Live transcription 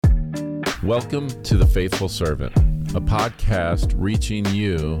Welcome to The Faithful Servant, a podcast reaching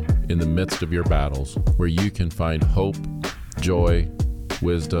you in the midst of your battles, where you can find hope, joy,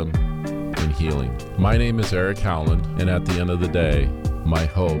 wisdom, and healing. My name is Eric Howland, and at the end of the day, my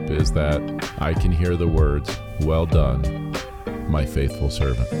hope is that I can hear the words, "Well done, my faithful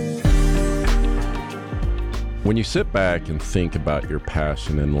servant." When you sit back and think about your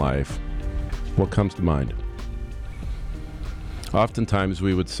passion in life, what comes to mind? Oftentimes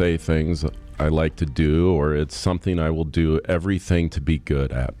we would say things I like to do, or it's something I will do everything to be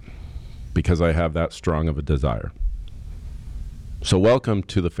good at, because I have that strong of a desire. So welcome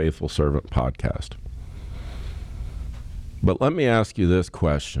to the Faithful Servant podcast. But let me ask you this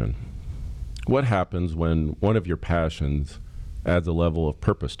question. What happens when one of your passions adds a level of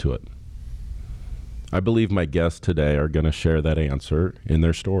purpose to it? I believe my guests today are going to share that answer in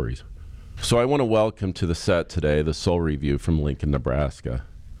their stories. So I want to welcome to the set today the Soul Review from Lincoln, Nebraska.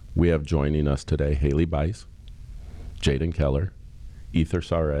 We have joining us today Haley Bice, Jaden Keller, Ether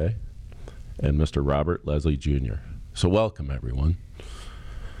Sare, and Mr. Robert Leslie Jr. So welcome, everyone.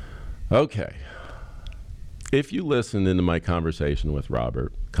 Okay. If you listened into my conversation with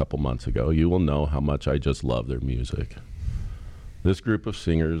Robert a couple months ago, you will know how much I just love their music. This group of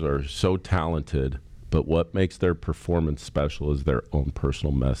singers are so talented, but what makes their performance special is their own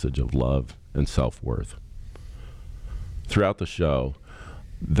personal message of love and self-worth. Throughout the show,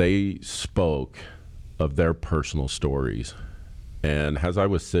 they spoke of their personal stories. And as I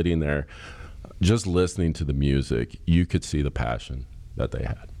was sitting there, just listening to the music, you could see the passion that they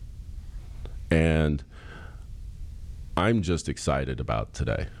had. And I'm just excited about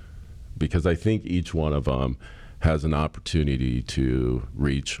today, because I think each one of them has an opportunity to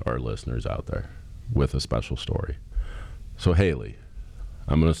reach our listeners out there with a special story. So Haley,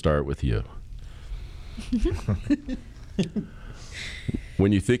 I'm going to start with you.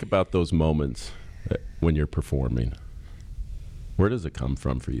 When you think about those moments when you're performing, where does it come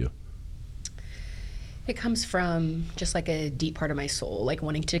from for you? It comes from just like a deep part of my soul, like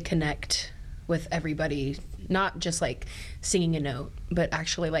wanting to connect with everybody, not just like singing a note, but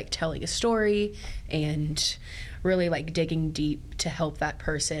actually like telling a story and really like digging deep to help that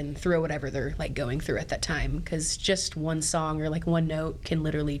person through whatever they're like going through at that time. Because just one song or like one note can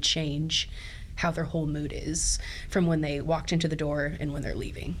literally change how their whole mood is from when they walked into the door and when they're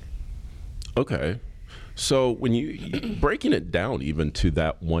leaving. Okay. So when you breaking it down even to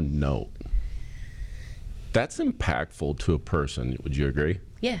that one note, that's impactful to a person. Would you agree?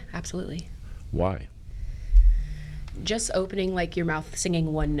 Yeah, absolutely. Why? Just opening like your mouth,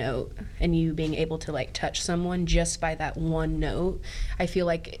 singing one note, and you being able to like touch someone just by that one note, I feel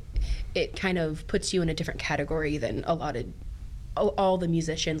like it kind of puts you in a different category than a lot of all the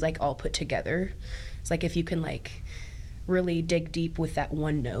musicians like all put together. It's like if you can like really dig deep with that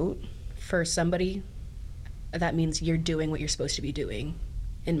one note for somebody, that means you're doing what you're supposed to be doing,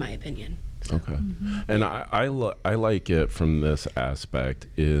 in my opinion. Okay. And I like it from this aspect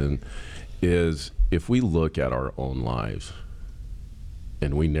is if we look at our own lives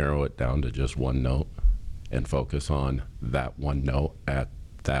and we narrow it down to just one note and focus on that one note at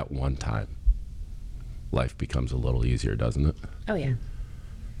that one time, life becomes a little easier, doesn't it? Oh, yeah.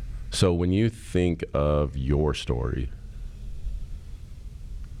 So when you think of your story,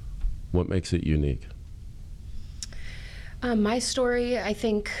 what makes it unique? My story, I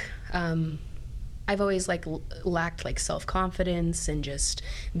think I've always like lacked like self-confidence and just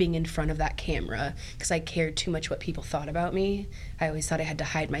being in front of that camera because I cared too much what people thought about me. I always thought I had to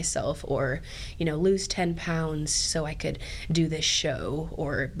hide myself or, lose 10 pounds so I could do this show,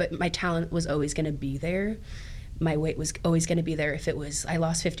 but my talent was always going to be there. My weight was always going to be there if it was I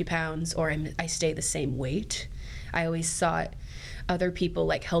lost 50 pounds or I stay the same weight. I always thought other people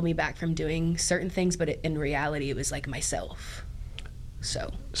like held me back from doing certain things, but in reality it was like myself.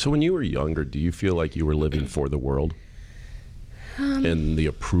 So when you were younger, do you feel like you were living for the world and the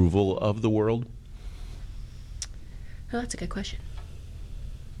approval of the world? Oh, that's a good question.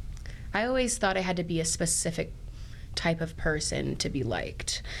 I always thought I had to be a specific type of person to be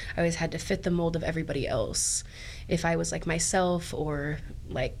liked. I always had to fit the mold of everybody else. If I was like myself or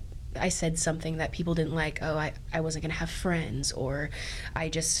like I said something that people didn't like, I wasn't going to have friends, or I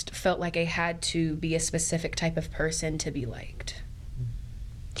just felt like I had to be a specific type of person to be liked.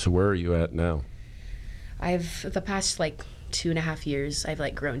 So where are you at now? The past like 2.5 years, I've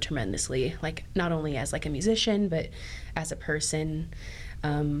like grown tremendously, like not only as like a musician, but as a person.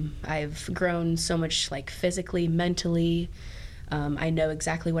 I've grown so much like physically, mentally. I know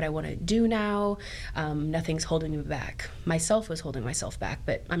exactly what I want to do now. Nothing's holding me back. Myself was holding myself back,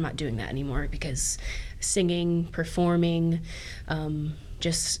 but I'm not doing that anymore because singing, performing,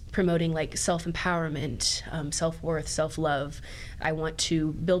 just promoting like self-empowerment, self-worth, self-love. I want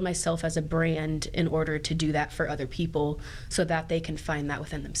to build myself as a brand in order to do that for other people so that they can find that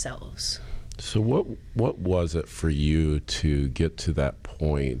within themselves. So what was it for you to get to that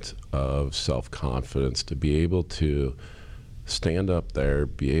point of self-confidence, to be able to stand up there,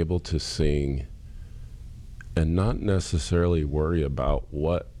 be able to sing, and not necessarily worry about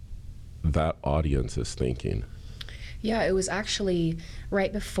what that audience is thinking? Yeah, it was actually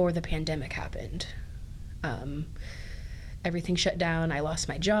right before the pandemic happened. Everything shut down. I lost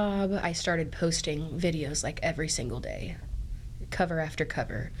my job. I started posting videos like every single day, cover after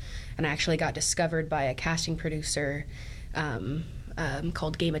cover. And I actually got discovered by a casting producer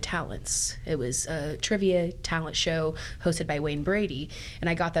called Game of Talents. It was a trivia talent show hosted by Wayne Brady. And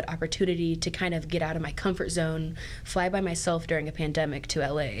I got that opportunity to kind of get out of my comfort zone, fly by myself during a pandemic to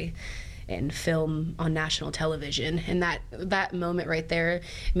LA and film on national television. And that moment right there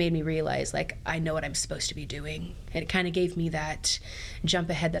made me realize, like, I know what I'm supposed to be doing. And it kind of gave me that jump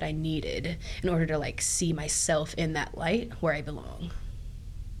ahead that I needed in order to like see myself in that light where I belong.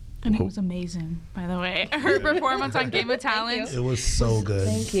 And it was amazing, by the way. Her performance on Game of Talents. It was so good.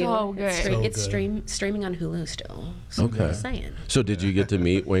 Thank you. So good. It's streaming on Hulu still. So Okay. I'm just saying. So did you get to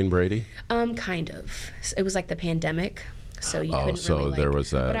meet Wayne Brady? Kind of. It was like the pandemic, so you couldn't so really like, there was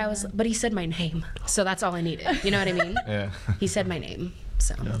that. But he said my name, so that's all I needed. You know what I mean? Yeah. He said my name,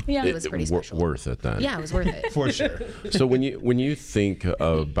 so Yeah. it was pretty special. Worth it then. Yeah, it was worth it. For sure. So when you think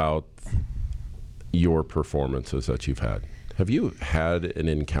about your performances that you've had, have you had an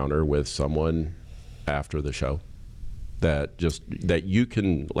encounter with someone after the show that you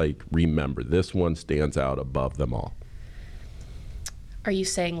can like remember, this one stands out above them all? Are you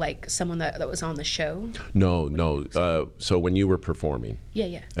saying like someone that was on the show? No. So when you were performing,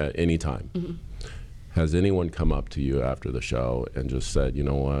 Yeah. at any time, has anyone come up to you after the show and just said, you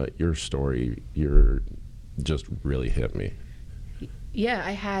know what, your story, just really hit me? Yeah,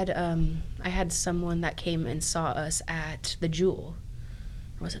 I had someone that came and saw us at the Jewel.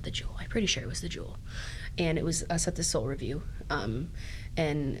 Or was it the Jewel? I'm pretty sure it was the Jewel. And it was us at the Soul Review.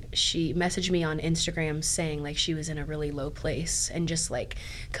 And she messaged me on Instagram saying like she was in a really low place, and just like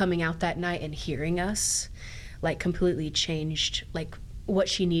coming out that night and hearing us like completely changed like what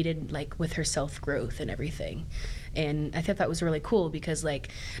she needed like with her self-growth and everything. And I thought that was really cool because like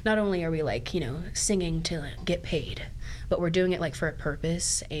not only are we like, you know, singing to get paid, but we're doing it like for a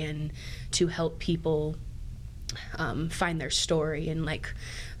purpose and to help people find their story and like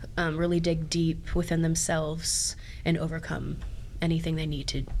really dig deep within themselves and overcome anything they need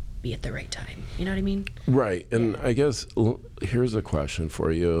to be at the right time. You know what I mean? Right. And I guess here's a question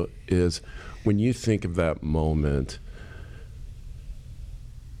for you is, when you think of that moment,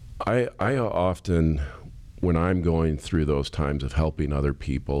 I often, when I'm going through those times of helping other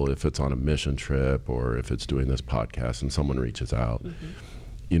people, if it's on a mission trip or if it's doing this podcast and someone reaches out,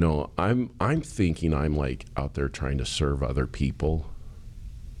 you know, I'm thinking I'm like out there trying to serve other people.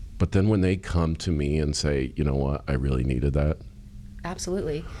 But then when they come to me and say, you know what, I really needed that,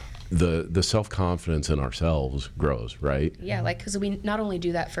 Absolutely. the self-confidence in ourselves grows, right? Yeah, like, because we not only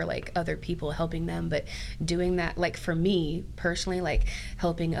do that for like other people, helping them, but doing that like for me personally, like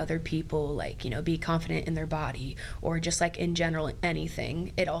helping other people like, you know, be confident in their body, or just like in general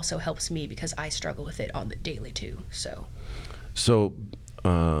anything, it also helps me because I struggle with it on the daily too. So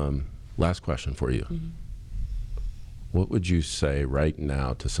Last question for you. What would you say right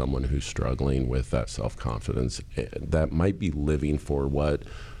now to someone who's struggling with that self-confidence, that might be living for what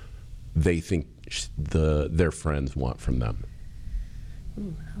they think their friends want from them?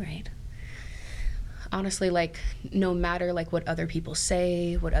 Ooh, all right. Honestly, like, no matter like what other people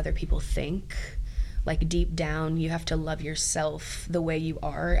say, what other people think, like deep down, you have to love yourself the way you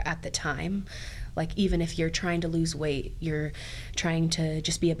are at the time. Like, even if you're trying to lose weight, you're trying to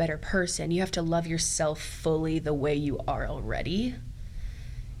just be a better person, you have to love yourself fully the way you are already.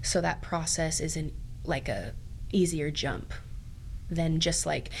 So that process isn't like a easier jump than just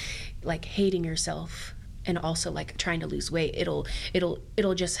like hating yourself and also like trying to lose weight. It'll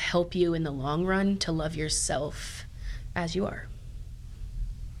just help you in the long run to love yourself as you are.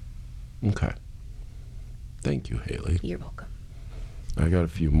 Okay. Thank you, Haley. You're welcome. I got a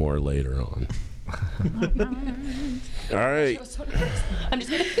few more later on. All right. I'm just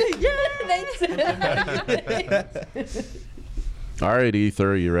kidding. Yeah, thanks. All right,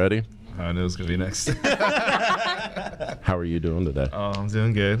 Ether, are you ready? I knew it was going to be next. How are you doing today? Oh, I'm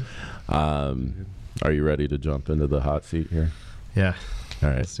doing good. Are you ready to jump into the hot seat here? Yeah. All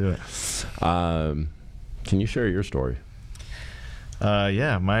right. Let's do it. Can you share your story?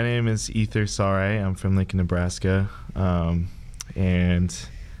 Yeah, my name is Ether Sare. I'm from Lincoln, Nebraska. and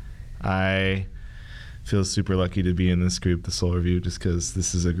I feel super lucky to be in this group, the Soul Review, just because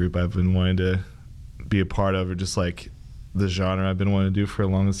this is a group I've been wanting to be a part of, or just like the genre I've been wanting to do for the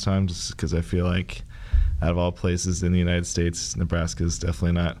longest time, just because I feel like out of all places in the United States, Nebraska is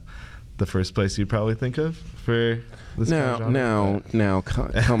definitely not the first place you'd probably think of for this kind of genre. Now,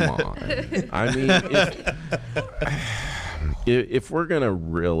 come on. I mean, if we're going to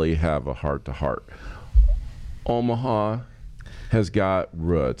really have a heart-to-heart, Omaha has got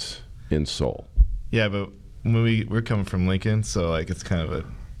roots in soul. Yeah, but when we're coming from Lincoln, so like it's kind of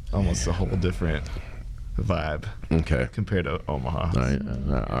almost a whole different vibe. Okay. Compared to Omaha.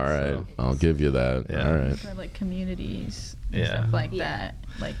 All right. So, I'll give you that. Yeah. All right. For like communities, Yeah. stuff like that,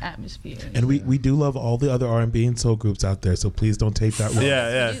 like atmosphere. And we do love all the other R&B and soul groups out there, so please don't take that wrong.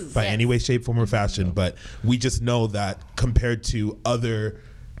 Yeah. By any way, shape, form, or fashion. But we just know that compared to other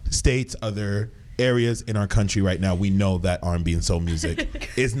states, other areas in our country right now, we know that R&B and soul music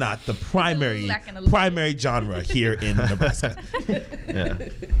is not the primary genre here in Nebraska. Yeah.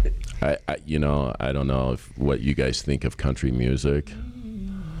 I don't know what you guys think of country music,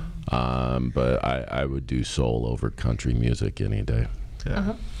 but I would do soul over country music any day.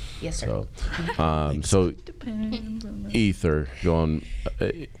 Yeah. Yes, sir. So Depends on the Ether,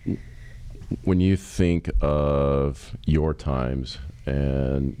 when you think of your times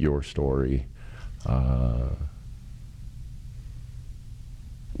and your story,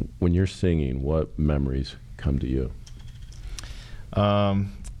 when you're singing, what memories come to you?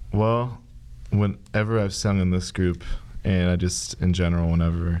 Well, whenever I've sung in this group, and I just, in general,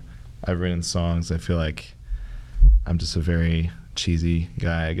 whenever I've written songs, I feel like I'm just a very cheesy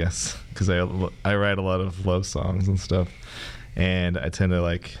guy, I guess, because I write a lot of love songs and stuff, and I tend to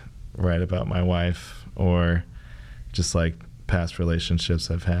like write about my wife or just like past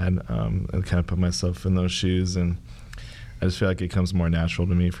relationships I've had, and kind of put myself in those shoes, and I just feel like it comes more natural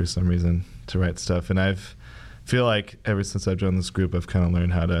to me for some reason to write stuff. And feel like ever since I've joined this group, I've kind of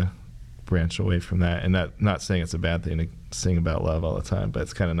learned how to branch away from that, and not saying it's a bad thing to sing about love all the time, but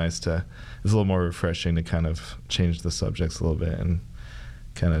it's kind of nice it's a little more refreshing to kind of change the subjects a little bit and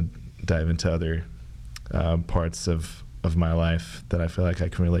kind of dive into other parts of my life that I feel like I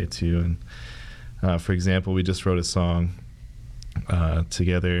can relate to. And for example, we just wrote a song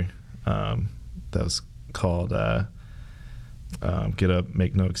together that was called Get Up,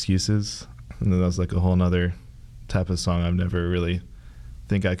 Make No Excuses, and then that was like a whole nother type of song I've never really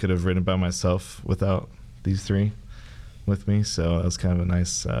think I could have written by myself without these three with me. So that was kind of a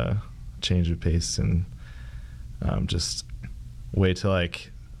nice change of pace and just way to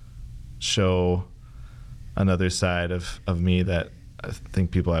like show another side of me that I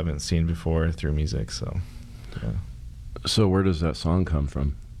think people haven't seen before through music. So yeah. So where does that song come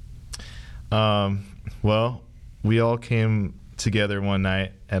from? Well, we all came together one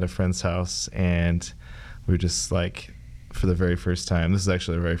night at a friend's house, and we were just like, for the very first time, this is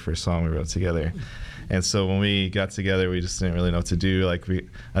actually the very first song we wrote together. And so when we got together, we just didn't really know what to do. Like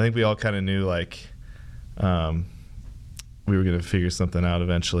I think we all kind of knew like we were going to figure something out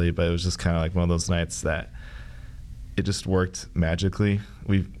eventually, but it was just kind of like one of those nights that it just worked magically.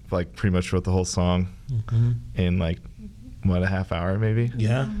 We like pretty much wrote the whole song in like, a half hour maybe?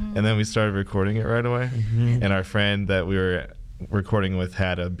 Yeah. And then we started recording it right away. And our friend that we were recording with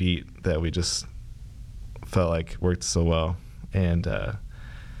had a beat that we just felt like worked so well. And it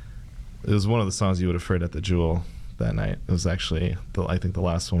was one of the songs you would have heard at the Jewel that night. It was actually, I think, the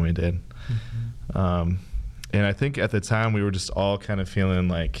last one we did. And I think at the time we were just all kind of feeling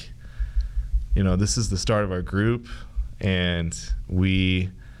like, this is the start of our group, and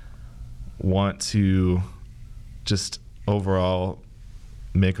we want to just overall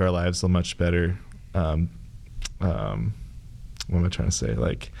make our lives so much better. What am I trying to say?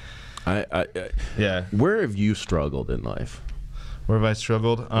 Like, yeah. Where have you struggled in life? Where have I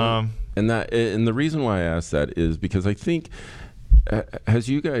struggled? And the reason why I ask that is because I think as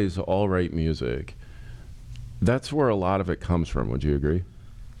you guys all write music, that's where a lot of it comes from. Would you agree?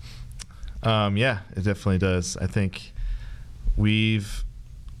 Yeah, it definitely does. I think we've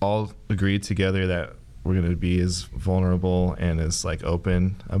all agreed together that we're going to be as vulnerable and as like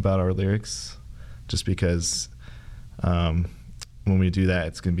open about our lyrics, just because when we do that,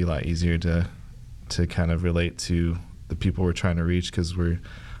 it's going to be a lot easier to kind of relate to the people we're trying to reach, because we're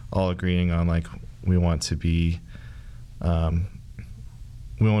all agreeing on like we want to be able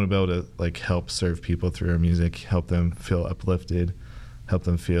to like help serve people through our music, help them feel uplifted, help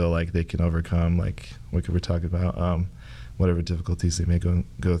them feel like they can overcome like what we're talking about, whatever difficulties they may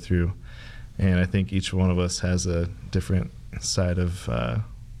go through. And I think each one of us has a different side of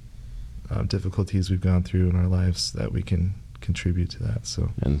difficulties we've gone through in our lives that we can contribute to that.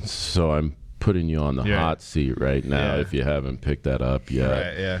 So And so I'm putting you on the Yeah. hot seat right now, Yeah. if you haven't picked that up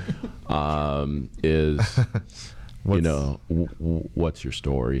yet. yeah. Is What's- what's your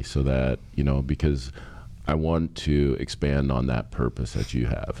story, so that because I want to expand on that purpose that you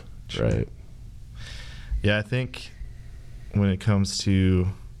have. Sure. Right. Yeah, I think when it comes to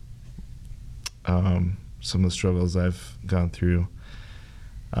some of the struggles I've gone through,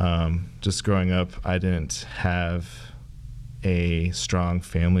 just growing up, I didn't have a strong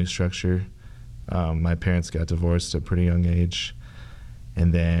family structure. My parents got divorced at a pretty young age,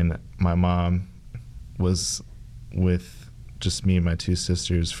 and then my mom was with just me and my two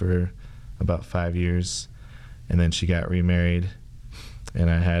sisters for about 5 years, and then she got remarried, and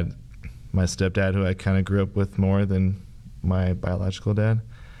I had my stepdad, who I kind of grew up with more than my biological dad.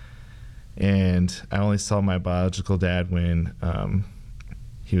 And I only saw my biological dad when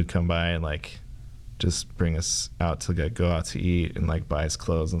he would come by and like just bring us out to go out to eat and like buy us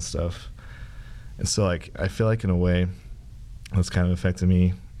clothes and stuff. And so like I feel like in a way that's kind of affected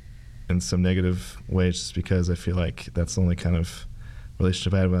me in some negative ways, just because I feel like that's the only kind of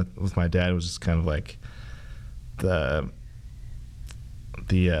relationship I had with my dad, was just kind of like the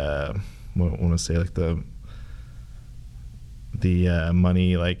what I want to say, like the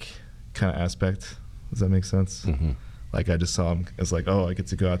money like kind of aspect. Does that make sense? Mm-hmm. Like I just saw him as like, oh, I get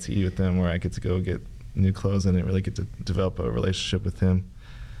to go out to eat with them, or I get to go get new clothes. I didn't really get to develop a relationship with him.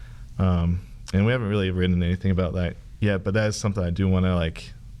 And we haven't really written anything about that yet, but that is something I do want to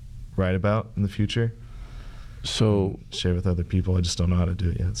like write about in the future. So Share with other people. I just don't know how to do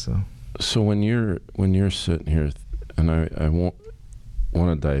it yet. So when you're sitting here, and I want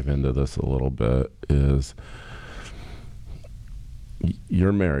to dive into this a little bit, is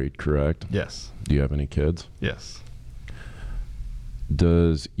you're married, correct? yes, Do you have any kids? yes.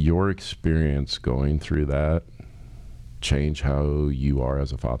 Does your experience going through that change how you are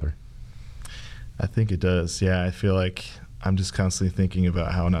as a father? I think it does. Yeah, I feel like I'm just constantly thinking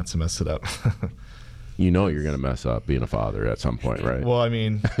about how not to mess it up. You're going to mess up being a father at some point, right? Well, I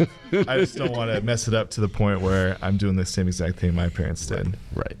mean, I just don't want to mess it up to the point where I'm doing the same exact thing my parents did.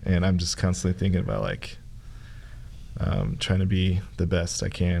 Right. And I'm just constantly thinking about like trying to be the best I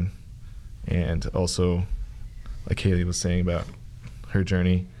can. And also, like Haley was saying about her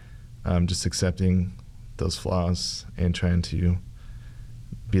journey, just accepting those flaws and trying to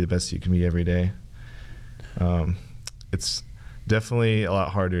be the best you can be every day. It's definitely a lot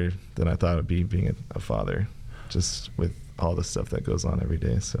harder than I thought it'd be being a father, just with all the stuff that goes on every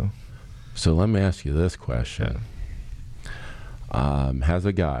day. So let me ask you this question. As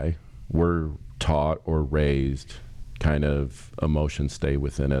a guy, we're taught or raised kind of emotions stay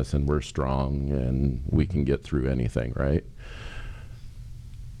within us and we're strong and we can get through anything, right?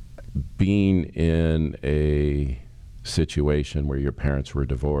 Being in a situation where your parents were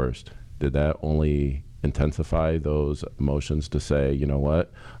divorced, did that only intensify those emotions to say, you know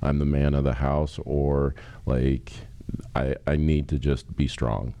what, I'm the man of the house, or like I need to just be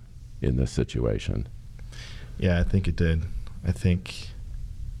strong in this situation? Yeah, I think it did. I think,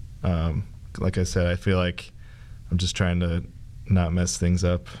 like I said, I feel like I'm just trying to not mess things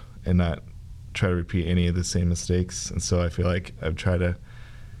up and not try to repeat any of the same mistakes. And so I feel like I've tried to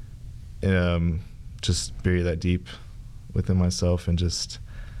just bury that deep within myself and just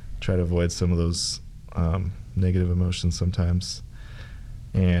try to avoid some of those negative emotions sometimes.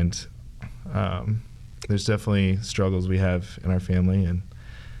 And there's definitely struggles we have in our family, and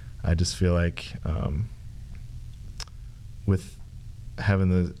I just feel like with having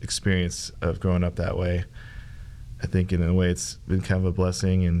the experience of growing up that way, I think in a way it's been kind of a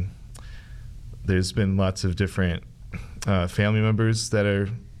blessing. And there's been lots of different family members that are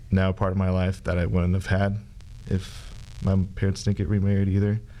now part of my life that I wouldn't have had if my parents didn't get remarried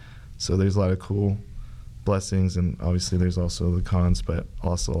either. So there's a lot of cool blessings, and obviously there's also the cons, but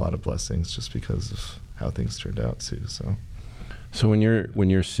also a lot of blessings just because of how things turned out too. So when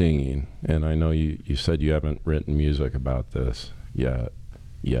you're singing, and I know you said you haven't written music about this yet.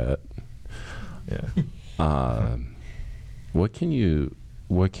 Yeah. What can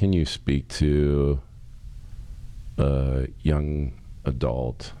you speak to a young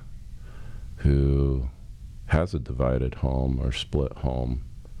adult who has a divided home or split home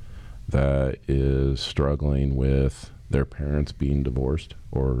that is struggling with their parents being divorced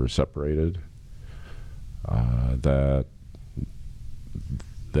or separated, that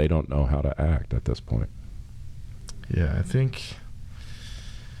they don't know how to act at this point? Yeah, I think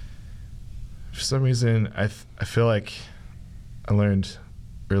for some reason I feel like I learned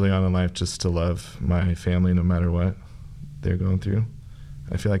early on in life just to love my family no matter what they're going through.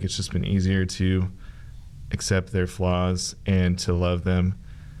 I feel like it's just been easier to accept their flaws and to love them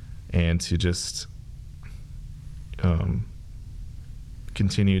and to just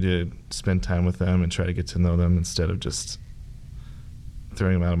continue to spend time with them and try to get to know them instead of just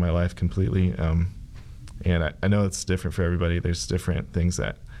throwing them out of my life completely. And I know it's different for everybody. There's different things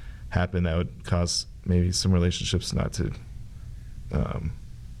that happen that would cause maybe some relationships not to, I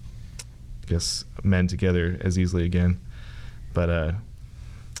guess, mend together as easily again. But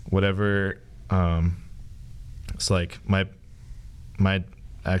whatever, it's like my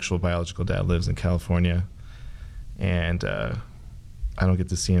actual biological dad lives in California, and I don't get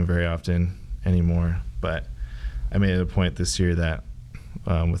to see him very often anymore. But I made it a point this year that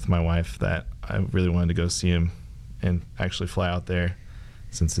with my wife that I really wanted to go see him and actually fly out there,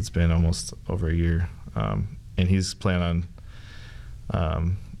 since it's been almost over a year. And he's planning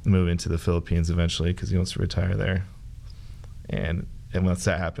on moving to the Philippines eventually because he wants to retire there. And once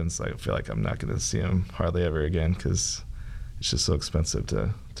that happens, I feel like I'm not going to see him hardly ever again because it's just so expensive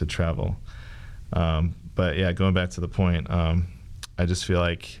to travel. But yeah, going back to the point, I just feel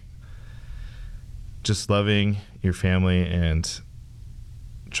like just loving your family and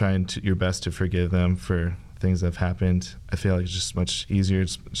trying your best to forgive them for things that have happened. I feel like it's just much easier.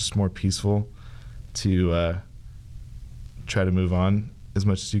 It's just more peaceful to try to move on as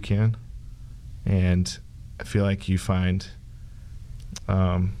much as you can. And I feel like you find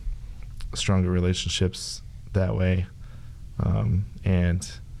stronger relationships that way.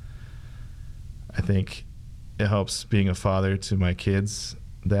 And I think it helps being a father to my kids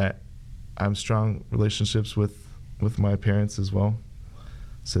that I'm strong relationships with my parents as well,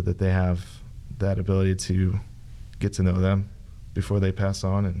 so that they have that ability to get to know them before they pass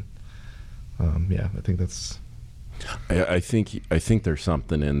on. And yeah, I think that's. I think there's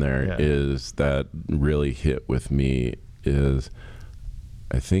something in there is that really hit with me is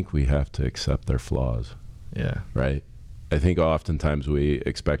I think we have to accept their flaws. Yeah. Right? I think oftentimes we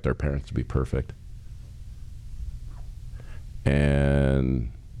expect our parents to be perfect.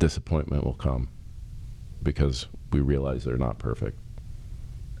 And disappointment will come because we realize they're not perfect.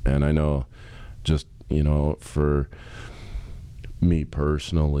 And I know just, for me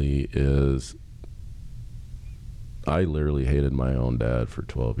personally is I literally hated my own dad for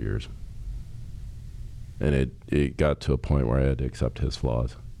 12 years. And it got to a point where I had to accept his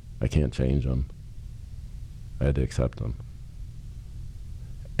flaws. I can't change them. I had to accept them.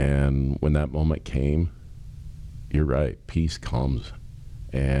 And when that moment came, you're right, peace comes.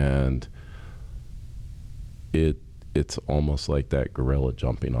 And it's almost like that gorilla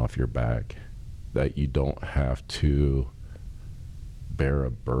jumping off your back, that you don't have to bear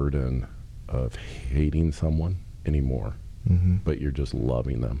a burden of hating someone anymore, but you're just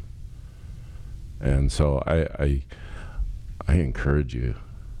loving them. And so I encourage you,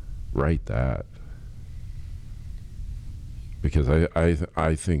 write that, because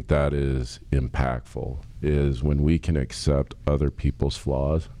I think that is impactful, is when we can accept other people's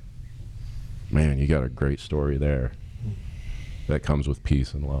flaws. Man, you got a great story there that comes with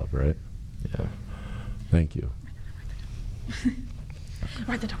peace and love, right? Yeah. Thank you.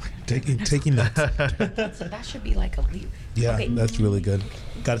 Taking notes. So that should be like a leap. Yeah, Okay. that's really good.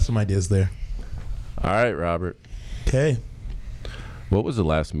 Got some ideas there. All right, Robert. Okay. What was the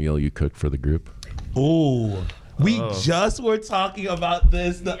last meal you cooked for the group? Ooh. We just were talking about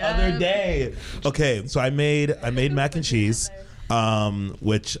this the other day. Okay, so I made mac and cheese,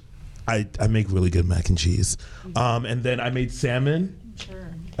 which I make really good mac and cheese. And then I made salmon. Sure.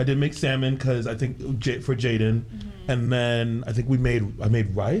 I did make salmon because I think for Jaden. And then I think I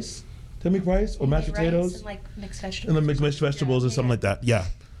made rice. Did I make rice or mashed potatoes? And like mixed vegetables. And then mixed vegetables or something like that. Yeah.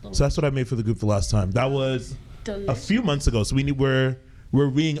 So that's what I made for the group the last time. That was a few months ago. So we're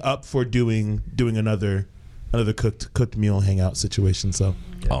reing up for doing another cooked meal hangout situation. So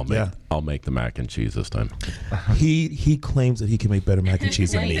I'll make the mac and cheese this time. he claims that he can make better mac and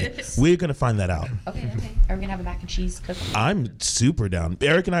cheese than me. We're gonna find that out. Okay. Are we gonna have a mac and cheese cook? I'm super down.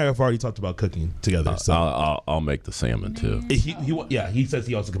 Eric and I have already talked about cooking together. So I'll make the salmon too. he says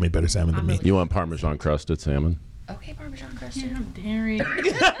he also can make better salmon than me. You want Parmesan crusted salmon? Okay, Parmesan crust. Can't have dairy.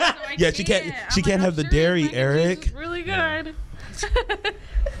 Yeah, she can't have the dairy, Eric. It's really good.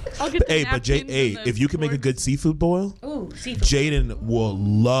 I'll get the napkins and the if you can make a good seafood boil, Ooh, seafood. Jaden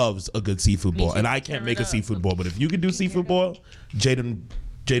loves a good seafood boil, too. and I can't make a seafood boil. But if you can do seafood boil, Jaden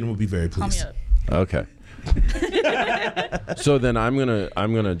will be very Call me pleased. up. Okay. So then I'm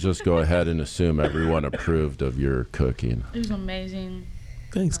gonna just go ahead and assume everyone approved of your cooking. It was amazing.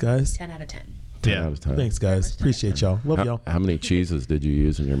 Thanks, guys. 10 out of 10. 10 out of 10. Thanks, guys. Appreciate y'all. Love y'all. How many cheeses did you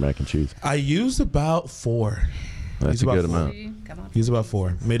use in your mac and cheese? I used about 4. That's a about good 4. amount. See? I'm on. He's about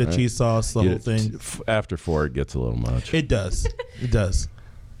 4. Made a cheese sauce, the whole thing. After 4, it gets a little much. It does. It does.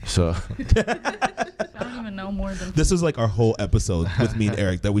 So I don't even know more than. This is like our whole episode with me and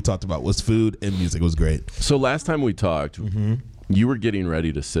Eric that we talked about was food and music. It was great. So last time we talked, you were getting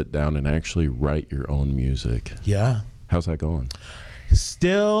ready to sit down and actually write your own music. Yeah. How's that going?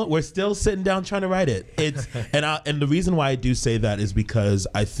 We're still sitting down trying to write it. It's and the reason why I do say that is because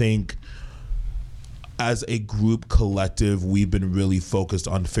I think as a group collective, we've been really focused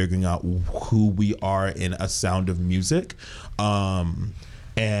on figuring out who we are in a sound of music.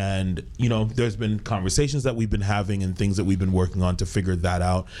 And, you know, there's been conversations that we've been having and things that we've been working on to figure that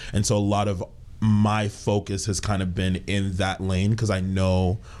out. And so a lot of my focus has kind of been in that lane because I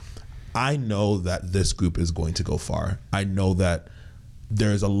know that this group is going to go far. I know that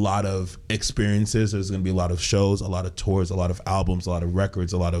there's a lot of experiences. There's going to be a lot of shows, a lot of tours, a lot of albums, a lot of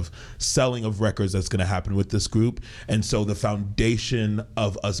records, a lot of selling of records that's going to happen with this group. And so the foundation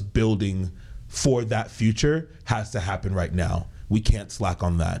of us building for that future has to happen right now. We can't slack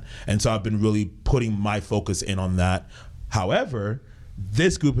on that. And so I've been really putting my focus in on that. However,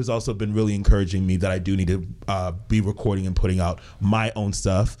 this group has also been really encouraging me that I do need to be recording and putting out my own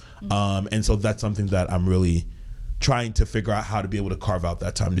stuff. And so that's something that I'm really trying to figure out how to be able to carve out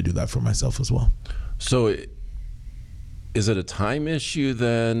that time to do that for myself as well. So is it a time issue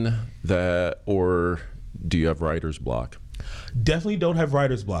then or do you have writer's block? Definitely don't have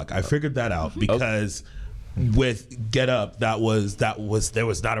writer's block. I figured that out because with Get Up, there was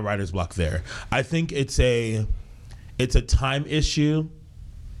not a writer's block there. I think it's a time issue,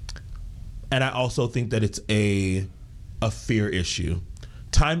 and I also think that it's a fear issue.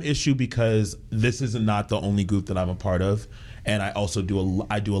 Time issue because this is not the only group that I'm a part of, and I also do a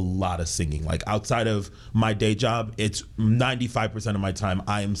lot of singing. Like outside of my day job, it's 95% of my time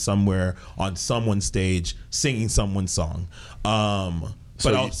I am somewhere on someone's stage singing someone's song.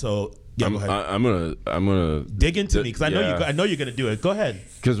 But also. Yeah, I'm gonna dig into me because I know you're gonna do it. Go ahead.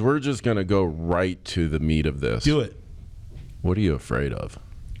 Because we're just gonna go right to the meat of this. Do it. What are you afraid of?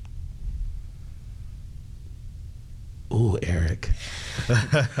 Ooh, Eric.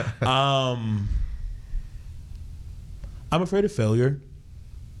 I'm afraid of failure.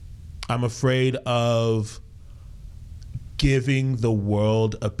 I'm afraid of giving the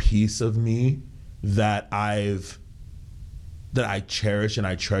world a piece of me that I cherish and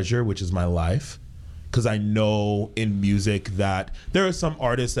I treasure, which is my life. Because I know in music that there are some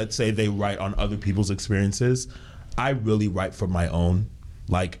artists that say they write on other people's experiences. I really write for my own.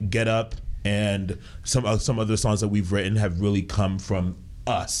 Like Get Up and some other songs that we've written have really come from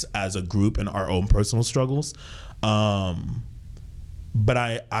us as a group and our own personal struggles. But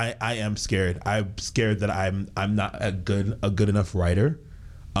I am scared. I'm scared that I'm not a good enough writer.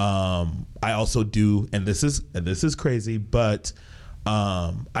 I also do, and this is crazy, but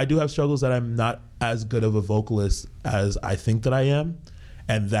I do have struggles that I'm not as good of a vocalist as I think that I am,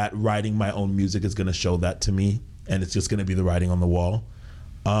 and that writing my own music is going to show that to me, and it's just going to be the writing on the wall.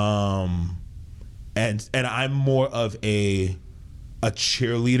 And I'm more of a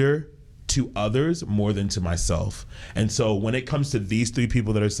cheerleader to others more than to myself. And so when it comes to these 3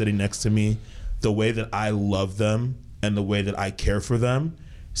 people that are sitting next to me, the way that I love them and the way that I care for them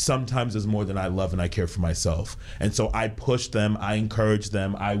sometimes is more than I love and I care for myself. And so I push them, I encourage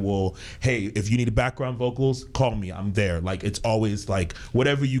them. I will, hey, if you need background vocals, call me, I'm there. Like, it's always like,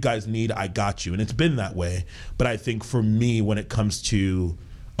 whatever you guys need, I got you. And it's been that way. But I think for me, when it comes to,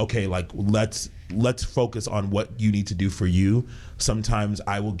 okay, like, let's focus on what you need to do for you, sometimes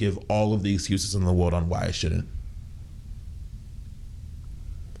I will give all of the excuses in the world on why I shouldn't.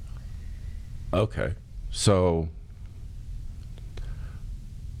 Okay. So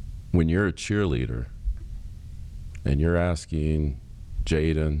when you're a cheerleader and you're asking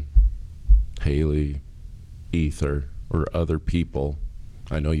Jaden, Haley, Ether, or other people,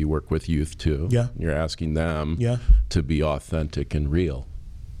 I know you work with youth too. Yeah. You're asking them Yeah. to be authentic and real.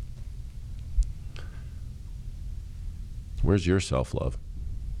 Where's your self-love?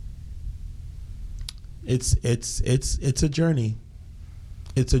 It's a journey.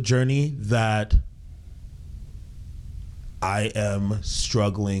 It's a journey that I am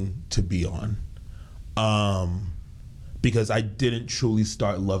struggling to be on, because I didn't truly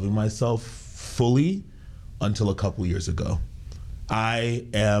start loving myself fully until a couple years ago. I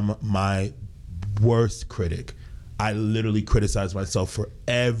am my worst critic. I literally criticize myself for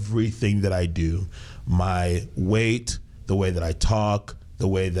everything that I do. My weight, the way that I talk, the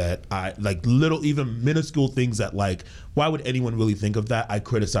way that I, like, little, even minuscule things that, like, why would anyone really think of that? I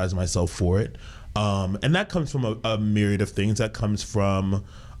criticize myself for it. And that comes from a myriad of things. That comes from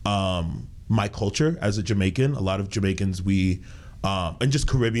my culture as a Jamaican. A lot of Jamaicans, we and just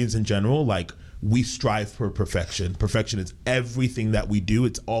Caribbeans in general, like, we strive for perfection. Perfection is everything that we do.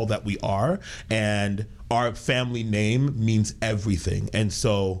 It's all that we are. And our family name means everything. And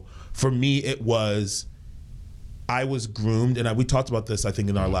so for me, I was groomed, and we talked about this, I think,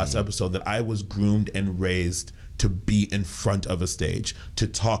 in our last episode, that I was groomed and raised to be in front of a stage, to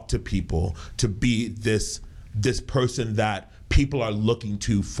talk to people, to be this person that people are looking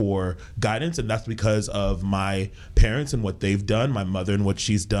to for guidance. And that's because of my parents and what they've done, my mother and what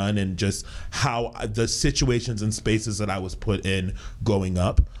she's done, and just how the situations and spaces that I was put in growing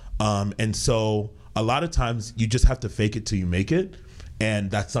up. And so a lot of times you just have to fake it till you make it.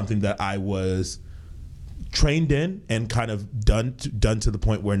 And that's something that I was trained in and kind of done to the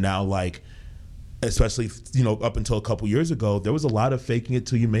point where now, like, especially, you know, up until a couple years ago, there was a lot of faking it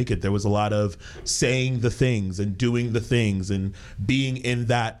till you make it. There was a lot of saying the things and doing the things and being in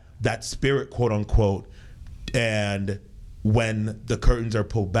that spirit, quote unquote. And when the curtains are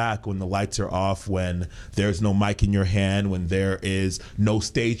pulled back, when the lights are off, when there's no mic in your hand, when there is no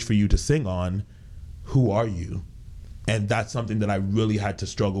stage for you to sing on, who are you? And that's something that I really had to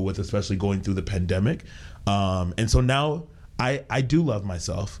struggle with, especially going through the pandemic. And so now I do love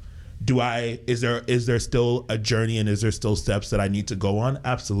myself. Is there still a journey, and is there still steps that I need to go on?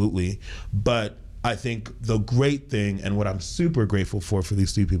 Absolutely. But I think the great thing, and what I'm super grateful for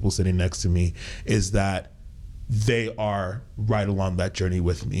these three people sitting next to me, is that they are right along that journey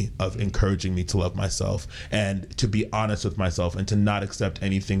with me of encouraging me to love myself and to be honest with myself and to not accept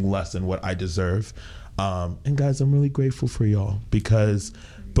anything less than what I deserve. And guys, I'm really grateful for y'all, because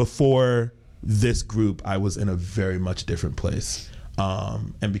before this group, I was in a very much different place.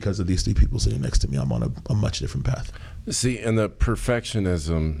 And because of these three people sitting next to me, I'm on a much different path. See, and the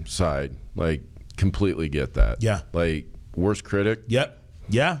perfectionism side, like, completely get that. Yeah. Like, worst critic. Yep.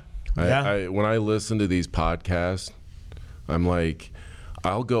 Yeah. When I listen to these podcasts, I'm like,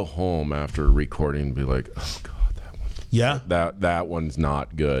 I'll go home after recording and be like, oh God, that one. Yeah. That one's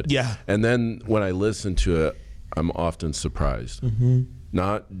not good. Yeah. And then when I listen to it, I'm often surprised. Mm-hmm.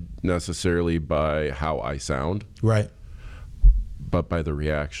 Not necessarily by how I sound. Right. But by the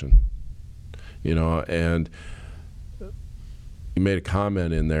reaction, you know. And you made a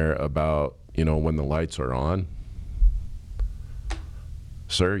comment in there about, you know, when the lights are on.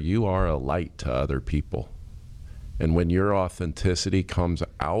 Sir, you are a light to other people. And when your authenticity comes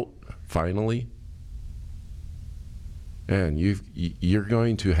out, finally, and you're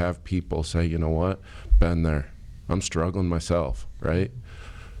going to have people say, you know what, been there. I'm struggling myself, right?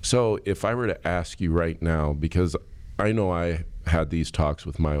 So if I were to ask you right now, because I know I had these talks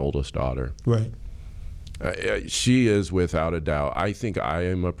with my oldest daughter. Right. She is, without a doubt. I think I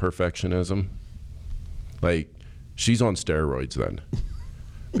am a perfectionism. Like, she's on steroids then.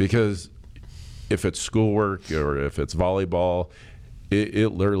 Because if it's schoolwork or if it's volleyball,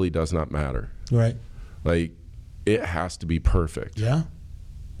 it literally does not matter. Right. Like, it has to be perfect. Yeah.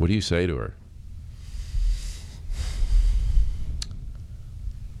 What do you say to her?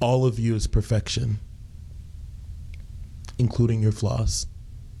 All of you is perfection, including your flaws,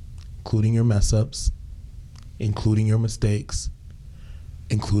 including your mess ups, including your mistakes,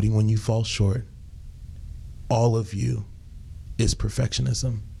 including when you fall short. All of you is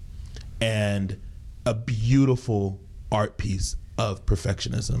perfectionism, and a beautiful art piece of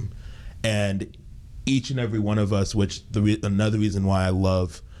perfectionism. And each and every one of us, which another reason why I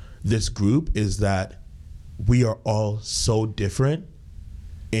love this group, is that we are all so different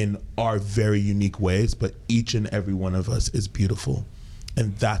in our very unique ways, but each and every one of us is beautiful.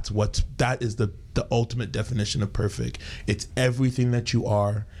 And that is the ultimate definition of perfect. It's everything that you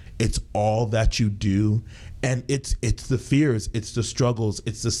are. It's all that you do. And it's the fears, it's the struggles,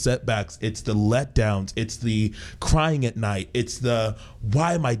 it's the setbacks, it's the letdowns, it's the crying at night, it's the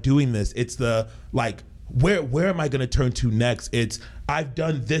why am I doing this? It's the like where am I going to turn to next? It's I've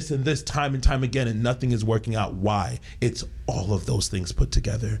done this and this time and time again and nothing is working out. Why? It's all of those things put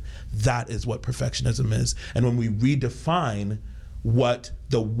together. That is what perfectionism is. And when we redefine what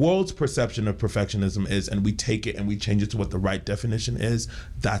the world's perception of perfectionism is, and we take it and we change it to what the right definition is,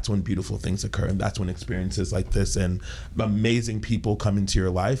 that's when beautiful things occur. And that's when experiences like this and amazing people come into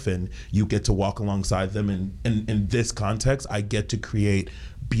your life and you get to walk alongside them. And in this context, I get to create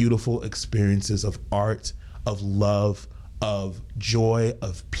beautiful experiences of art, of love, of joy,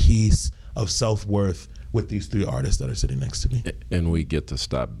 of peace, of self-worth with these three artists that are sitting next to me. And we get to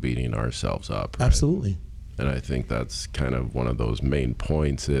stop beating ourselves up. Right? Absolutely. And I think that's kind of one of those main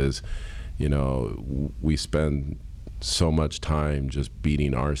points is, you know, we spend so much time just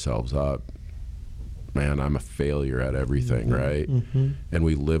beating ourselves up. Man, I'm a failure at everything, mm-hmm, right? Mm-hmm. And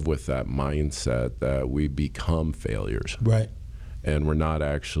we live with that mindset that we become failures. Right. and we're not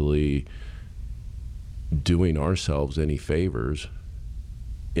actually doing ourselves any favors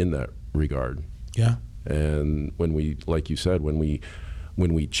in that regard. Yeah. And when we, like you said, when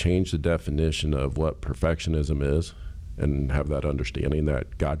we change the definition of what perfectionism is and have that understanding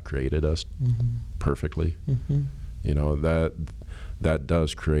that God created us perfectly, you know, that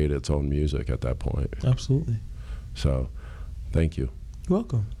does create its own music at that point. Absolutely. So thank you. You're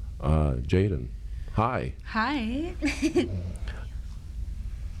welcome. Jaden, hi. Hi.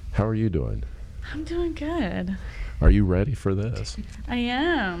 How are you doing? I'm doing good. Are you ready for this? I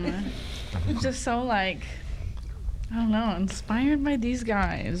am. I'm just so like, I don't know, inspired by these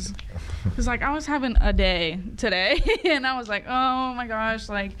guys. Cause like I was having a day today, and I was like, oh my gosh,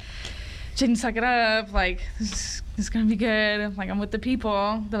 like, Jaden, suck it up. Like, this is gonna be good. Like, I'm with the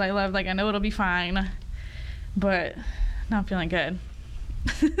people that I love. Like, I know it'll be fine, but not feeling good.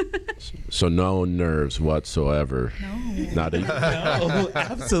 So no nerves whatsoever. No, Not even. No,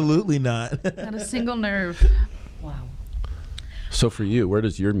 absolutely not. not a single nerve. Wow. So for you, where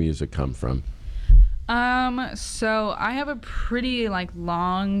does your music come from? So I have a pretty like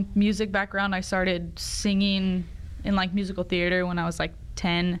long music background. I started singing in like musical theater when I was like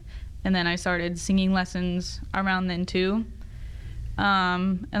 10, and then I started singing lessons around then too.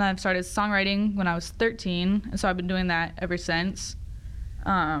 And I've started songwriting when I was 13, and so I've been doing that ever since.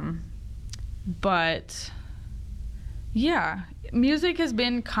 But yeah, music has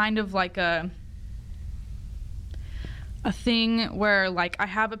been kind of like a thing where like I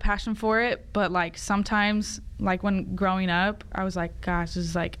have a passion for it, but like sometimes like when growing up I was like, gosh, this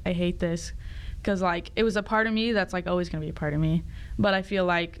is like, I hate this, because like it was a part of me that's like always gonna be a part of me, but I feel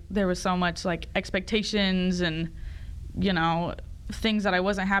like there was so much like expectations and, you know, things that I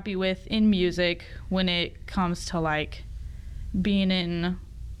wasn't happy with in music when it comes to like being in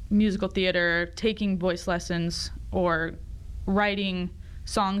musical theater, taking voice lessons, or writing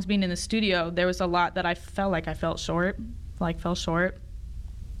songs, being in the studio. There was a lot that I felt like I fell short.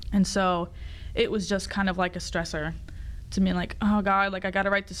 And so it was just kind of like a stressor to me, like, oh God, like I gotta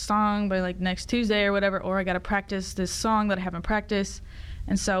write this song by like next Tuesday or whatever, or I gotta practice this song that I haven't practiced.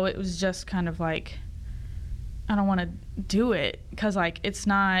 And so it was just kind of like, I don't want to do it, because like it's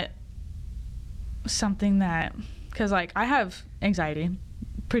not something that, because like I have anxiety,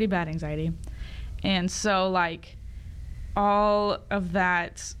 pretty bad anxiety, and so like all of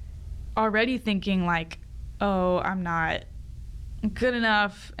that, already thinking like, oh, I'm not good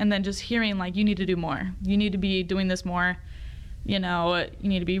enough, and then just hearing like, you need to do more, you need to be doing this more, you know, you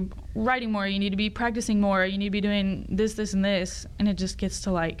need to be writing more, you need to be practicing more, you need to be doing this and this, and it just gets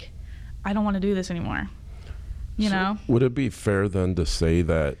to like, I don't want to do this anymore, you know. Would it be fair then to say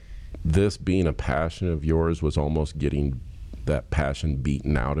that this being a passion of yours was almost getting that passion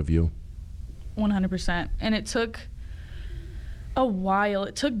beaten out of you? 100%. And it took a while.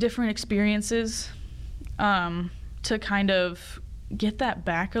 It took different experiences to kind of get that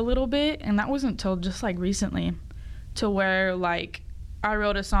back a little bit. And that wasn't until just like recently, to where like I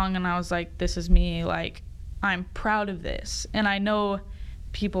wrote a song and I was like, this is me. Like, I'm proud of this. And I know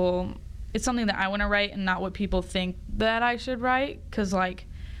people, it's something that I want to write and not what people think that I should write. Because like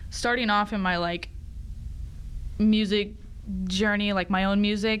starting off in my like music journey, like my own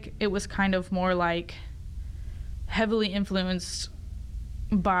music, it was kind of more like heavily influenced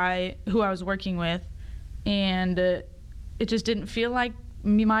by who I was working with, and it just didn't feel like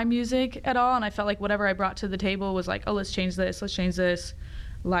my music at all. And I felt like whatever I brought to the table was like, oh, let's change this,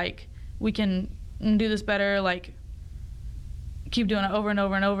 like we can do this better, like keep doing it over and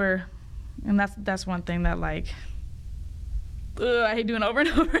over and over. And that's one thing that like, I hate doing over and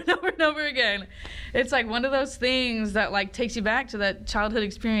over and over and over again. It's like one of those things that like takes you back to that childhood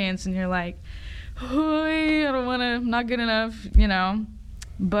experience, and you're like, oh, I don't want to, I'm not good enough, you know.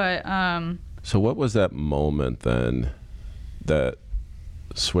 But So what was that moment then that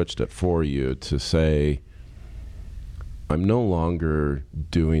switched it for you to say, I'm no longer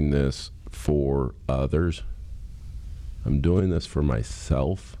doing this for others, I'm doing this for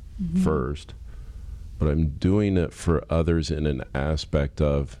myself first, but I'm doing it for others in an aspect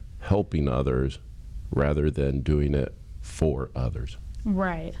of helping others rather than doing it for others?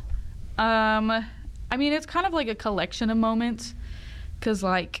 right. I mean, it's kind of like a collection of moments, because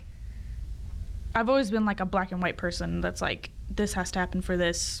like I've always been like a black and white person that's like, this has to happen for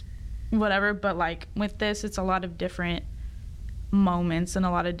this, whatever. But like with this, it's a lot of different moments and a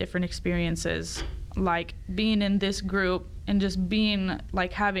lot of different experiences, like being in this group and just being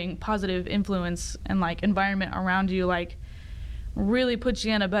like having positive influence and like environment around you, like really puts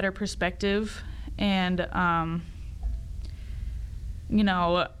you in a better perspective. And you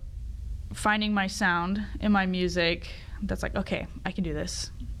know, finding my sound in my music, that's like, okay, I can do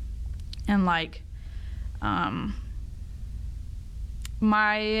this. And like,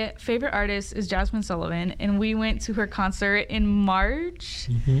 my favorite artist is Jasmine Sullivan, and we went to her concert in March.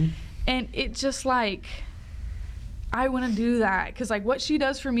 And it just like, I want to do that, because like what she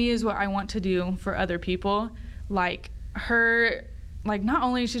does for me is what I want to do for other people. Like her, like not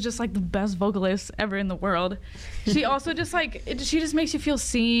only is she just like the best vocalist ever in the world, she also just like, she just makes you feel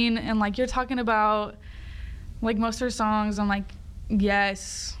seen. And like you're talking about like most of her songs, I'm like,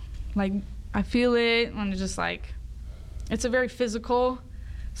 yes, like I feel it. And it's just like, it's a very physical,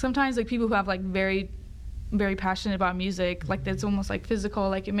 sometimes like people who have like very, very passionate about music, like it's almost like physical,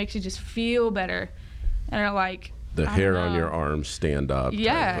 like it makes you just feel better. And are like, the hair on your arms stand up.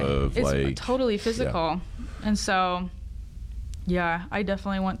 Yeah, type of, it's like, totally physical. Yeah. And so, yeah, I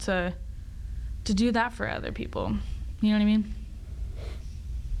definitely want to do that for other people. You know what I mean?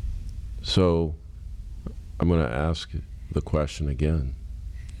 So I'm going to ask the question again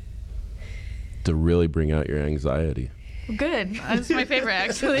to really bring out your anxiety. Good. That's my favorite,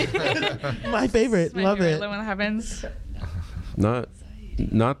 actually. My favorite. My Love favorite. it. When that happens.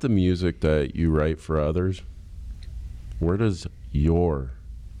 Not the music that you write for others. Where does your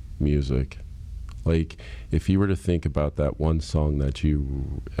music, like if you were to think about that one song that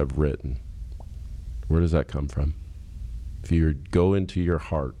you have written, where does that come from? If you go into your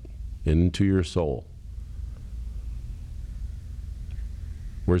heart, into your soul,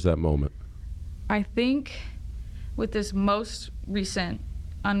 where's that moment? I think with this most recent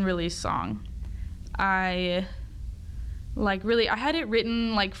unreleased song, I had it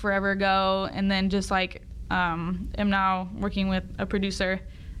written like forever ago, and then just like am now working with a producer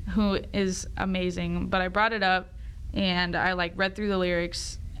who is amazing. But I brought it up and I like read through the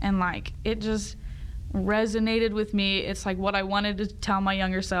lyrics, and like it just resonated with me. It's like what I wanted to tell my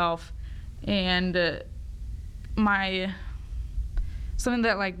younger self, and something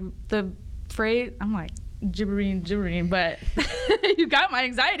that like the phrase, I'm like gibbering, but you got my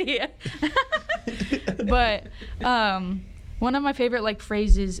anxiety. But one of my favorite like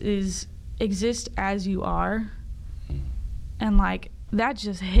phrases is exist as you are. And like that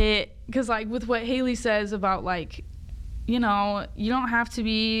just hit, because like with what Haley says about like, you know, you don't have to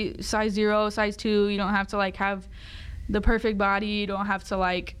be size 0, size 2, you don't have to like have the perfect body, you don't have to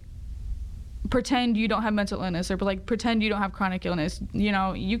like pretend you don't have mental illness, or like pretend you don't have chronic illness. You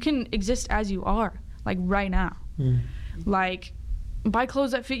know, you can exist as you are, like right now. Like buy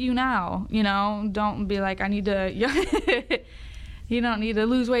clothes that fit you now, you know, don't be like, I need to you don't need to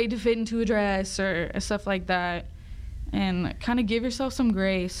lose weight to fit into a dress or stuff like that. And kind of give yourself some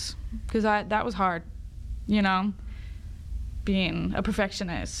grace, because that was hard, you know, being a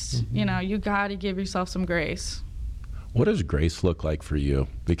perfectionist. You know, you got to give yourself some grace. What does grace look like for you?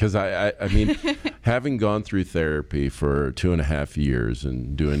 Because I mean, having gone through therapy for 2.5 years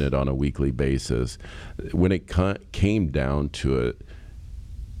and doing it on a weekly basis, when it came down to it,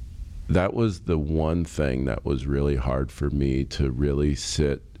 that was the one thing that was really hard for me to really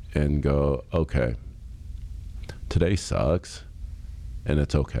sit and go, okay, today sucks and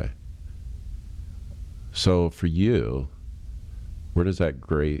it's okay. So for you, where does that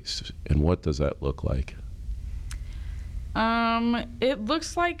grace and what does that look like? It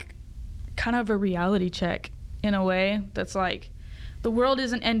looks like kind of a reality check in a way that's like, the world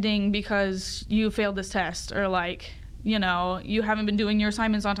isn't ending because you failed this test, or like, you know, you haven't been doing your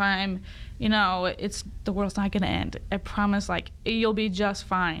assignments on time. You know, the world's not gonna end. I promise, like, you'll be just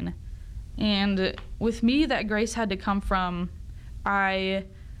fine. And with me, that grace had to come from, I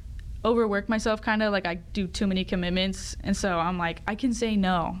overwork myself kind of, like I do too many commitments. And so I'm like, I can say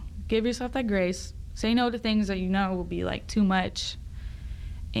no. Give yourself that grace. Say no to things that you know will be like too much.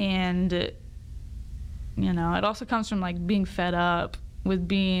 And, you know, it also comes from like being fed up with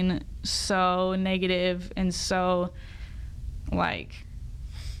being so negative and so like,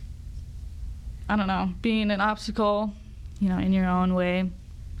 I don't know, being an obstacle, you know, in your own way.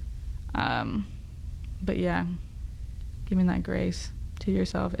 But yeah, giving that grace to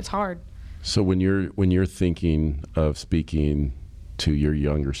yourself. It's hard. So when you're thinking of speaking to your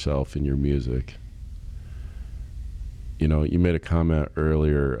younger self in your music, you know, you made a comment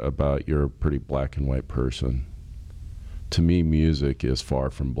earlier about you're a pretty black and white person. To me, music is far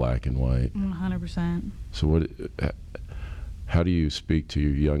from black and white. 100%. So how do you speak to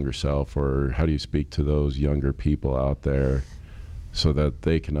your younger self, or how do you speak to those younger people out there so that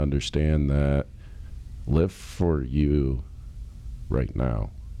they can understand that live for you right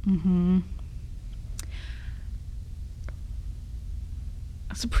now?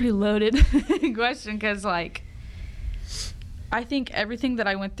 That's a pretty loaded question, because like I think everything that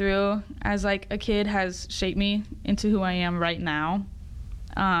I went through as like a kid has shaped me into who I am right now.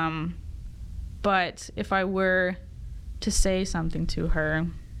 But if I were to say something to her,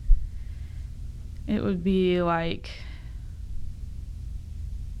 it would be like,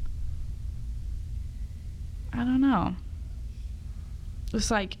 I don't know.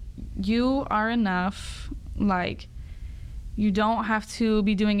 It's like, you are enough. Like, you don't have to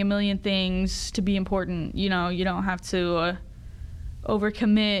be doing a million things to be important. You know, you don't have to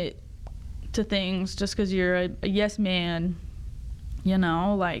overcommit to things just because you're a yes man. You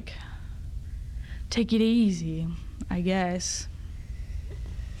know, like, take it easy, I guess.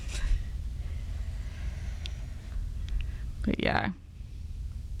 But yeah,